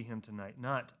 Don't see him tonight."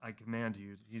 Not, "I command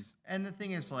you." He's And the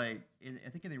thing is, like, I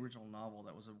think in the original novel,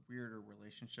 that was a weirder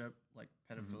relationship, like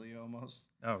pedophilia almost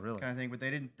oh really? kind of thing. But they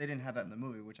didn't have that in the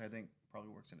movie, which I think probably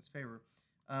works in his favor.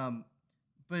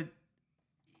 But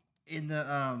in the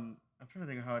I'm trying to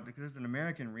think of how because there's an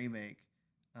American remake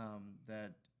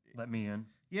that. Let me in.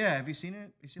 Yeah, have you seen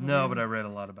it? You seen No, Let Me but In? I read a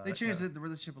lot about They it. changed yeah. the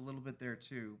relationship a little bit there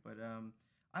too, but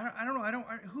I don't know.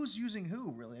 Who's using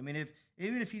who really? I mean,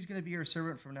 even if he's going to be her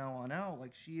servant from now on out,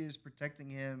 like she is protecting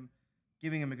him,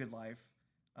 giving him a good life.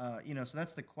 So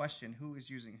that's the question: who is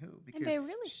using who? And they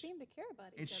really seem to care about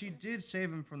each and other. she did save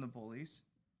him from the bullies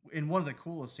in one of the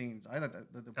coolest scenes. I thought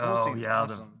that the pool Oh scene's yeah,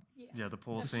 awesome. the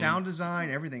pool The scene. sound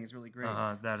design, everything is really great.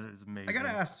 That is amazing. I gotta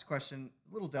ask this question,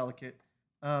 a little delicate.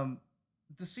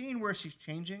 The scene where she's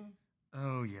changing.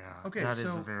 Oh yeah. Okay, that is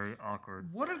so very awkward.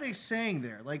 What are they saying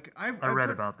there? Like I read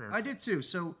about this. I did too.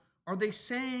 So are they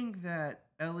saying that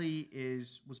Ellie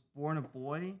was born a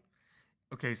boy?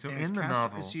 Okay, so and in the cast-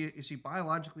 novel, is she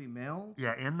biologically male?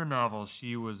 yeah, in the novel,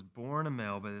 she was born a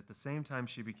male, but at the same time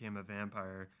she became a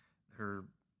vampire. Her,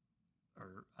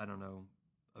 or I don't know,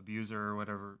 abuser or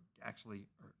whatever, actually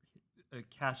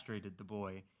castrated the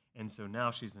boy, and so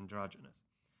now she's androgynous,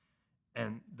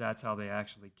 and that's how they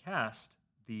actually cast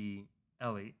the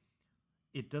Ellie.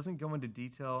 It doesn't go into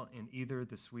detail in either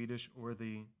the Swedish or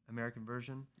the American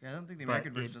version, Yeah, I don't think the but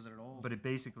American version does it at all. but it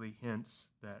basically hints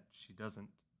that she doesn't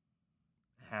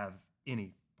have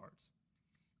any parts.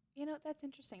 That's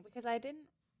interesting because I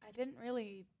didn't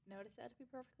really notice that, to be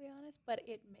perfectly honest, but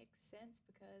it makes sense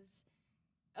because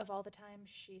of all the time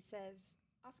she says,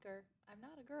 "Oscar, I'm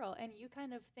not a girl," and you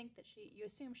kind of think that you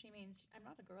assume she means, "I'm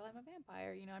not a girl, I'm a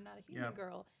vampire. I'm not a human Yeah.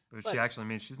 girl." But she actually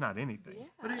means she's not anything. Yeah,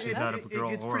 But She's not a girl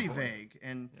it's or a pretty boy. vague,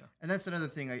 and Yeah. that's another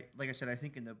thing. Like I said, I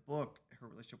think in the book, her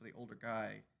relationship with the older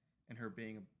guy and her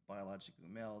being a biologically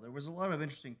male, there was a lot of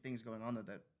interesting things going on there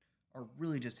that are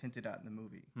really just hinted at in the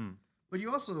movie. But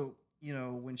you also,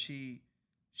 when she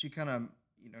kind of,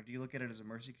 do you look at it as a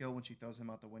mercy kill when she throws him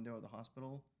out the window of the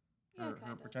hospital? Yeah, Her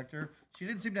kind of. protector. She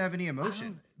didn't seem to have any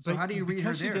emotion. So But how do you read her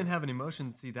because she there? didn't have any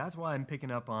emotions, see, that's why I'm picking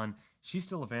up on she's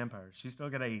still a vampire. She's still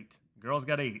got 8. Girl's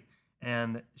got 8.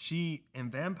 And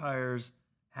vampires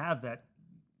have that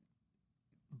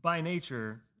by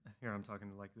nature. Here I'm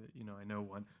talking like I know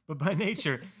one, but by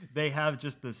nature they have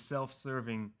just this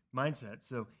self-serving mindset.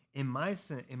 So in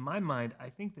my mind, I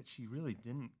think that she really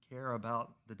didn't care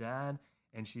about the dad,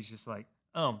 and she's just like,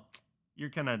 "Oh, you're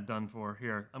kind of done for.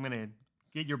 Here, I'm gonna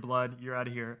get your blood. You're out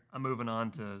of here. I'm moving on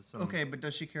to some." Okay, but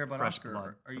does she care about fresh Oscar?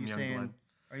 blood, Are some you young saying? blood.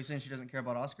 Are you saying she doesn't care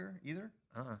about Oscar either?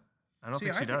 I don't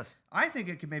think she does. I think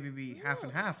it could maybe be half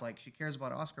and half. Like she cares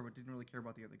about Oscar, but didn't really care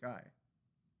about the other guy.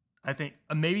 I think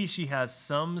maybe she has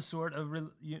some sort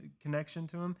of connection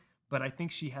to him, but I think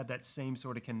she had that same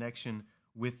sort of connection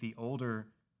with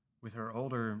her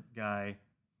older guy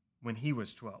when he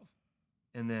was 12,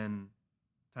 and then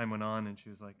time went on, and she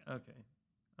was like, "Okay,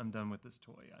 I'm done with this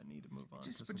toy. I need to move on." But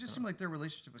just something seemed else." like their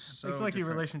relationship was so. It's like your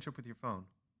different. relationship with your phone.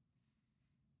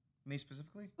 Me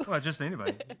specifically. Well, just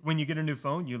anybody. When you get a new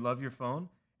phone, you love your phone,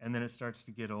 and then it starts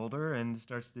to get older, and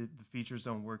the features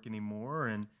don't work anymore,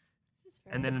 and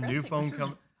then a new phone This is-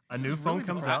 comes. A this new is phone really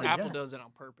comes depressing. out. Apple yeah. does it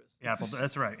on purpose. Apple.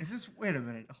 That's right. Is this? Wait a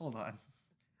minute. Hold on.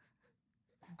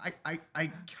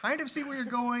 I kind of see where you're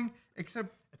going, except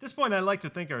At this point, I like to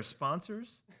thank our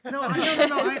sponsors. no,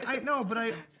 I know, but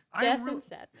I Death really, and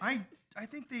sad. I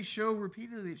think they show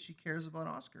repeatedly that she cares about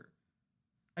Oscar.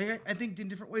 I think in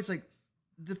different ways, like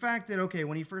the fact that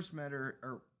when he first met her,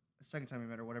 or the second time he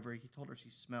met her, whatever, he told her she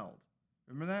smelled.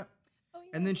 Remember that? Oh,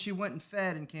 yeah. And then she went and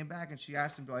fed and came back, and she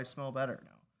asked him, "Do I smell better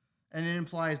now?" And it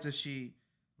implies, does she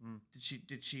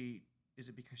Is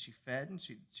it because she fed and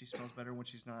she smells better when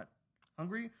she's not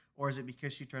hungry, or is it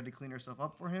because she tried to clean herself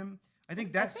up for him? I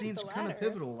think that scene's the kind of latter.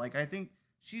 pivotal. Like, I think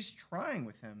she's trying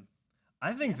with him.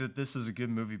 I think that this is a good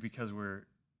movie because we're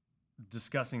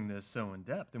discussing this so in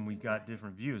depth and we got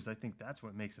different views. I think that's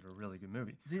what makes it a really good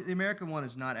movie. The American one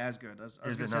is not as good. I was Is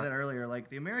going it to say not? that earlier. Like,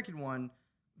 the American one,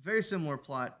 very similar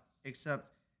plot,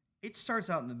 except it starts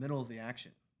out in the middle of the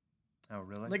action. Oh,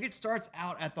 really? Like, it starts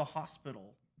out at the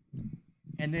hospital,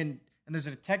 and there's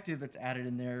a detective that's added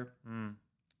in there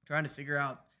trying to figure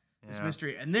out this Yeah.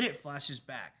 mystery, and then it flashes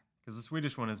back. Because the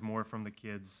Swedish one is more from the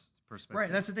kids' perspective. Right,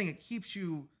 that's the thing. It keeps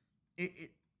you.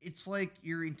 It's like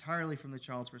you're entirely from the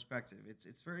child's perspective.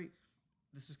 It's very.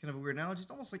 This is kind of a weird analogy.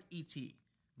 It's almost like E.T.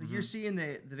 Like you're seeing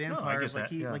the vampires like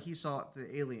that, yeah. he saw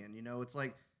the alien. You know, it's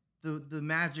like the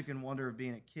magic and wonder of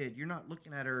being a kid. You're not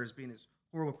looking at her as being this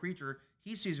horrible creature.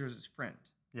 He sees her as his friend.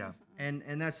 Yeah. And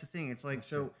that's the thing. It's like That's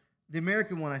so true. the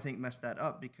American one I think messed that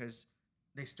up because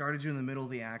they started you in the middle of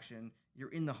the action. You're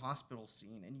in the hospital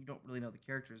scene and you don't really know the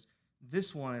characters.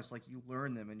 This one is like you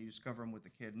learn them and you discover them with the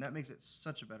kid, and that makes it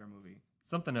such a better movie.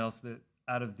 Something else that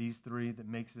out of these three that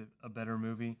makes it a better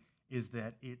movie is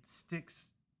that it sticks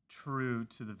true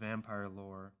to the vampire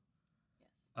lore.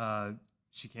 Yes.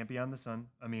 She can't be on the sun.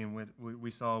 I mean,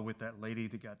 we saw with that lady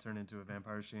that got turned into a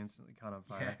vampire, she instantly caught on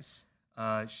fire. Yes.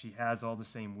 She has all the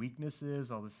same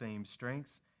weaknesses, all the same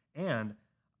strengths, and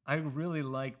I really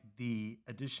like the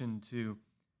addition to.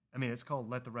 I mean, it's called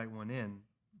 "Let the Right One In,"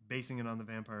 basing it on the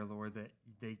vampire lore that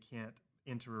they can't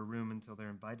enter a room until they're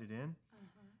invited in.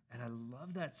 And I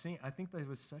love that scene. I think that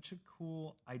was such a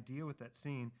cool idea with that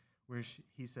scene where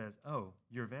he says, "Oh,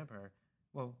 you're a vampire."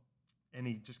 Well, and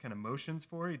he just kind of motions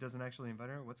for her. He doesn't actually invite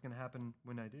her. What's going to happen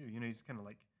when I do? You know, he's kind of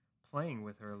like playing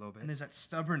with her a little bit. And there's that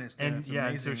stubbornness there. And That's yeah, and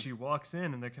amazing. so she walks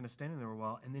in, and they're kind of standing there a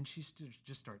while, and then she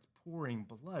just starts pouring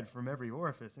blood from every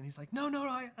orifice, and he's like, "No,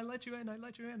 I let you in, I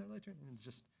let you in, I let you in." And it's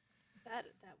just That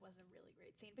was a really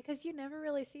great scene because you never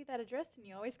really see that addressed, and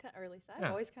you always, or at least I've Yeah.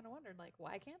 always kind of wondered, like,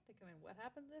 why can't they come in? What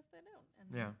happens if they don't?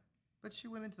 And yeah. But she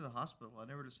went into the hospital. I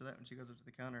never understood that when she goes up to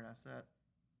the counter and asks that.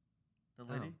 The Oh.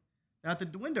 lady. Now at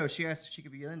the window, she asked if she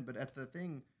could be in, but at the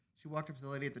thing, she walked up to the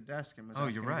lady at the desk and was Oh,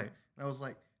 asking you're her. right. And I was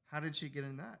like, how did she get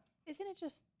in that? Isn't it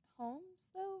just Holmes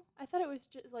though? I thought it was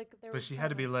just like there. But was she kind had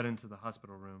to of be like- let into the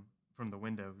hospital room from the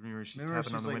window. Remember, she's Remember,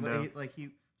 tapping on she's the like, window. she was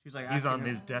like, He's asking on him-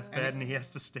 his deathbed, and he has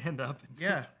to stand up. And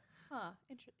Yeah. Huh?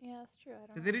 Yeah, that's true. I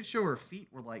don't. They know. did show her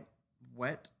feet were like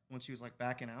wet when she was like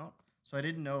backing out. So I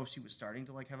didn't know if she was starting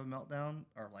to like have a meltdown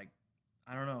or like,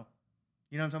 I don't know.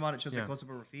 You know what I'm talking about? It shows Yeah. a close up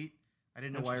of her feet. I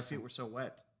didn't know why her Interesting. feet were so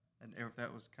wet. And if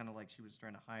that was kind of like she was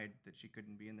trying to hide that she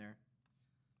couldn't be in there.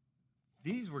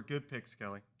 These were good picks,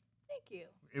 Kelly. Thank you.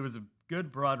 It was a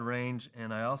good broad range,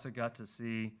 and I also got to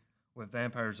see what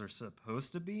vampires are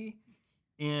supposed to be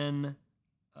in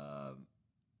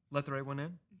Let the Right One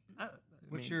In.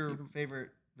 What's mean, your even-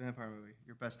 favorite vampire movie?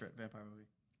 Your best vampire movie?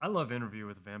 I love Interview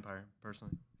with a Vampire,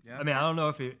 personally. Yeah. I mean, I don't know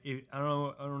if I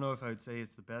don't know if I would say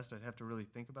it's the best. I'd have to really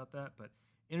think about that. But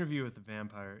Interview with the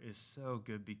Vampire is so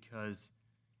good because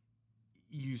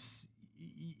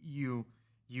you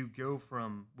go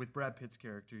from with Brad Pitt's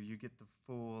character, you get the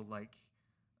full like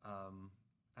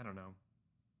I don't know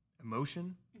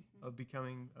emotion of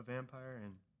becoming a vampire,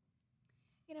 and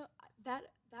You know that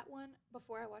one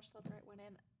before I watched Let the Right One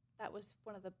In, that was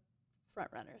one of the front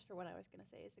runners for what I was going to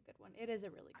say is a good one. It is a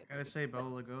really good. I gotta movie, say, but-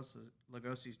 Bela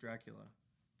Lugosi's Dracula,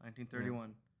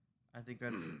 1931. I think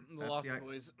that's The Lost the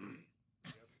Boys.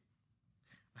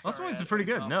 Lost Sorry, Boys I is pretty cut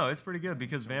you good. off. No, it's pretty good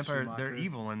because Joel vampire they're Schumacher.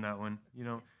 evil in that one. You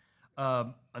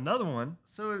know, another one.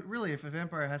 So really, if a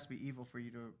vampire has to be evil for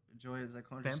you to enjoy it, is that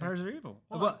kind of Vampires are evil.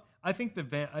 Well, Well, I think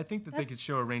that they That's- could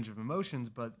show a range of emotions,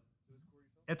 but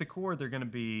at the core they're going to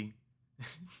be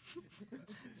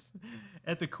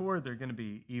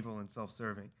evil and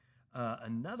self-serving.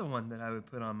 Another one that I would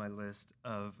put on my list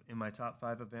of in my top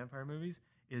 5 of vampire movies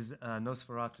is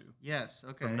Nosferatu Yes.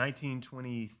 Okay. from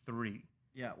 1923,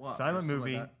 Yeah. Well, silent something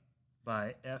movie Like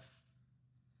by F.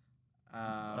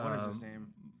 what is his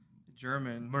name?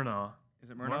 German. Murnau. Is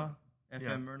it Murnau? F.M.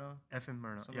 Yeah. Murnau? F. M.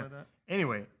 Murnau. Something Yeah. like that.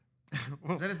 Anyway,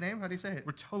 Is that his name? How do you say it?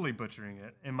 we're totally butchering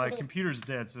it, and my computer's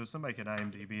dead, so somebody could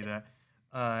IMDb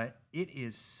that. It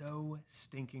is so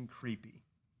stinking creepy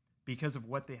because of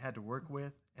what they had to work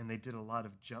with, and they did a lot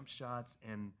of jump shots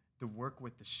and the work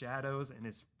with the shadows and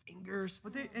his fingers.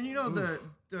 But you know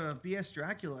the B.S.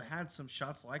 Dracula had some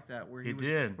shots like that where It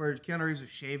did. where Keanu Reeves was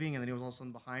shaving and then he was all of a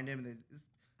sudden behind him and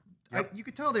Yep. you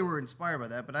could tell they were inspired by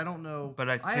that, but I don't know. But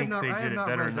I have think not- they I have did it not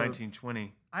better read in the-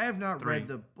 1920. I have not Three. read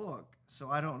the book, so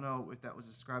I don't know if that was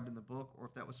described in the book or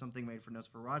if that was something made for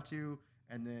Nosferatu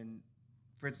and then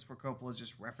Francis Ford Coppola is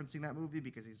just referencing that movie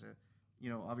because he's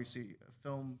obviously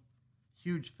a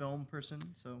huge film person.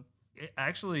 So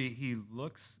Actually,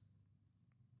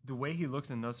 the way he looks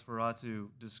in Nosferatu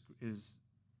is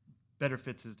better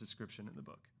fits his description in the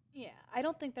book. Yeah, I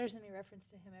don't think there's any reference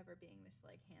to him ever being this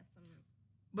like handsome.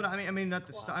 But I mean, not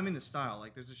the Wow. style. I mean the style.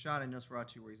 Like, there's a shot in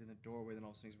Nosferatu where he's in the doorway, then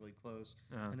all of a sudden he's really close,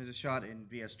 and there's a shot in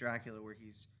B.S. Dracula where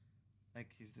he's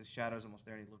the shadow's almost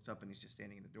there, and he looks up and he's just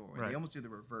standing in the doorway. Right. They almost do the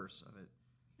reverse of it,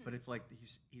 but it's like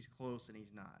he's close and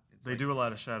he's not. It's They like, do a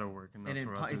lot of shadow work in and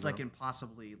Nosferatu. it's like though.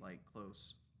 impossibly like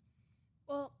close.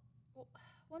 Well,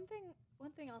 one thing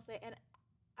I'll say, and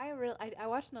I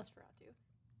watched Nosferatu,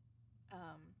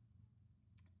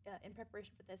 in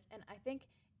preparation for this, and I think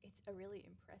it's a really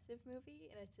impressive movie,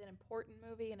 and it's an important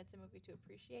movie, and it's a movie to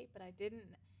appreciate. But I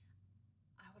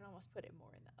would almost put it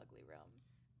more in the ugly realm,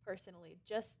 personally,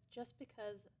 just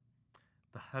because.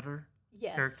 the Hutter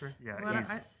Yes. character. Yeah, Well, and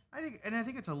he's- I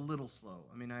think it's a little slow.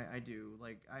 I mean, I do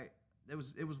like it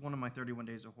was one of my 31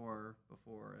 Days of Horror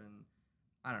before, and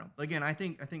I don't know. But again, I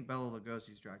think Bela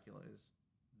Lugosi's Dracula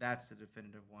that's the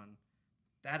definitive one.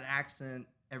 That accent,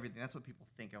 everything. That's what people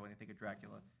think of when they think of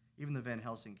Dracula. Even the Van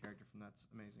Helsing character from that's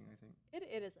amazing. I think.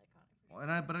 It is iconic.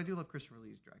 Well, but I do love Christopher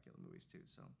Lee's Dracula movies too.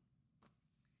 So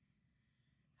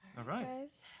All right.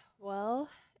 guys. Well,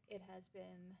 this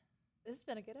has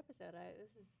been a good episode.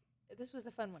 This was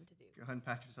a fun one to do. go ahead and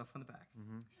pat yourself on the back.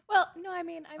 Well, no, I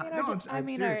mean, No, our, I'm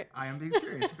serious. I am being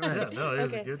serious. Go Yeah, ahead. no, it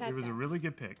was Okay, a good. pat It was a down. really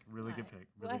good pick. Really good Alright. pick.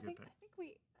 Well, Really I good think pick.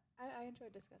 I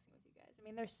enjoyed discussing with you guys. I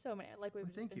mean, there's so many, like we've Well,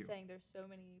 just thank been you. saying, there's so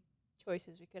many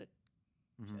choices we could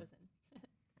have Mhm. chosen.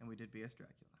 And we did B.S.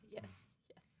 Dracula, Yes,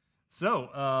 yes.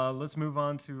 So let's move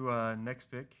on to next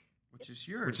pick, which is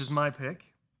yours. which is my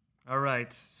pick. All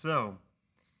right. So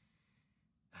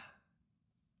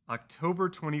October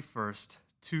 21st,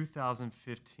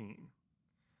 2015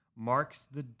 marks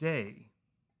the day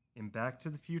in Back to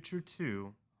the Future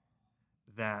 2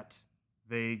 that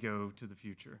they go to the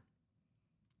future.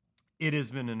 It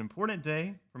has been an important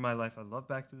day for my life. I love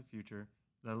Back to the Future.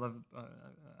 I love.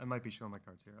 I might be showing my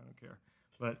cards here. I don't care,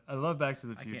 but I love Back to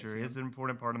the I can't Future. see It's them. an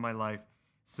important part of my life.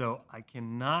 So I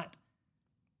cannot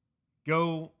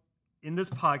go in this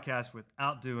podcast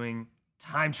without doing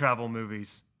time travel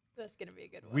movies. That's gonna be a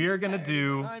good one. We are gonna Alright,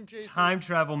 do Time Chasers. time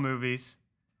travel movies.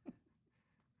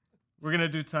 We're gonna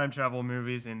do time travel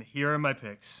movies, and here are my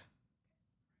picks.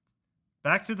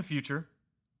 Back to the Future.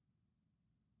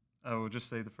 I will just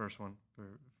say the first one for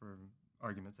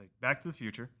argument's sake. Back to the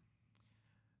Future.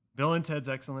 Bill and Ted's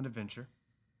Excellent Adventure.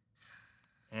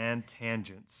 And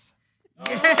Tangents.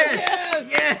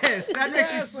 Yes, that makes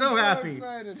me Yes, so I'm happy.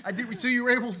 excited. I did. So you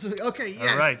were able to. Okay.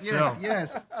 Yes. All right,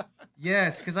 yes. so-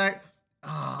 Yes. Because I'm so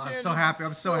Tangents happy.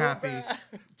 I'm is so happy. bad.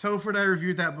 Topher and I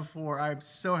reviewed that before. I'm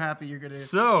so happy you're gonna.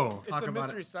 So It's Talk a about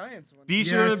mystery it. science one. be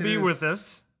sure Yes, to it be is. with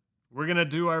us. We're going to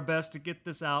do our best to get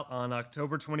this out on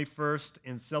October 21st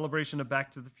in celebration of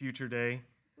Back to the Future Day.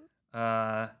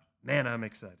 Man, I'm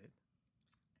excited.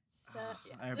 So,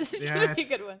 yeah. I- This is gonna be a yes,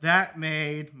 good one. That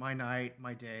made my night,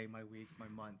 my day, my week, my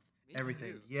month, Me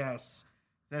everything. too. Yes,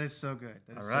 that is so good.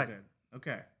 That is All so right. good.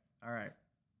 Okay. All right.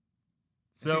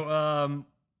 So,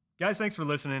 guys, thanks for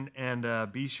listening,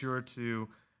 and be sure to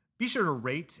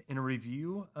rate and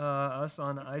review us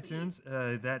on iTunes.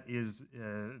 That is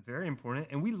very important,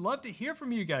 and we love to hear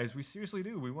from you guys. We seriously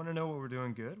do. We want to know what we're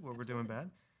doing good, what we're doing bad.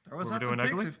 Throw us What out we're some doing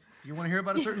picks ugly? if you want to hear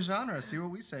about a certain genre. See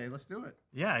what we say. Let's do it.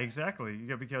 Yeah, exactly.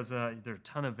 Because there are a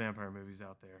ton of vampire movies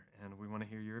out there, and we want to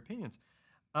hear your opinions.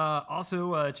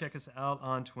 Also, check us out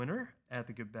on Twitter at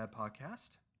the Good Bad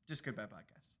Podcast. Just Good Bad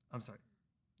Podcast. I'm sorry.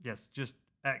 Yes, just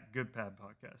at Good Bad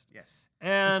Podcast. Yes.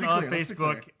 And be on clear, let's be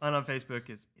Facebook, clear. on Facebook,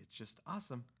 it's just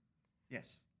awesome.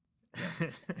 Yes. Yes.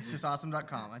 It's just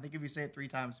awesome.com. I think if you say it 3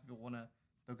 times, people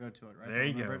they'll go to it, right? There They'll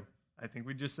you go. remember I think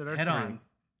we just said our it. Head three. on.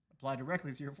 Apply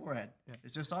directly to your forehead. Yeah.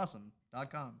 It's just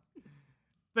awesome.com.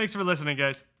 Thanks for listening,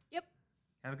 guys. Yep.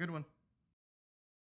 Have a good one.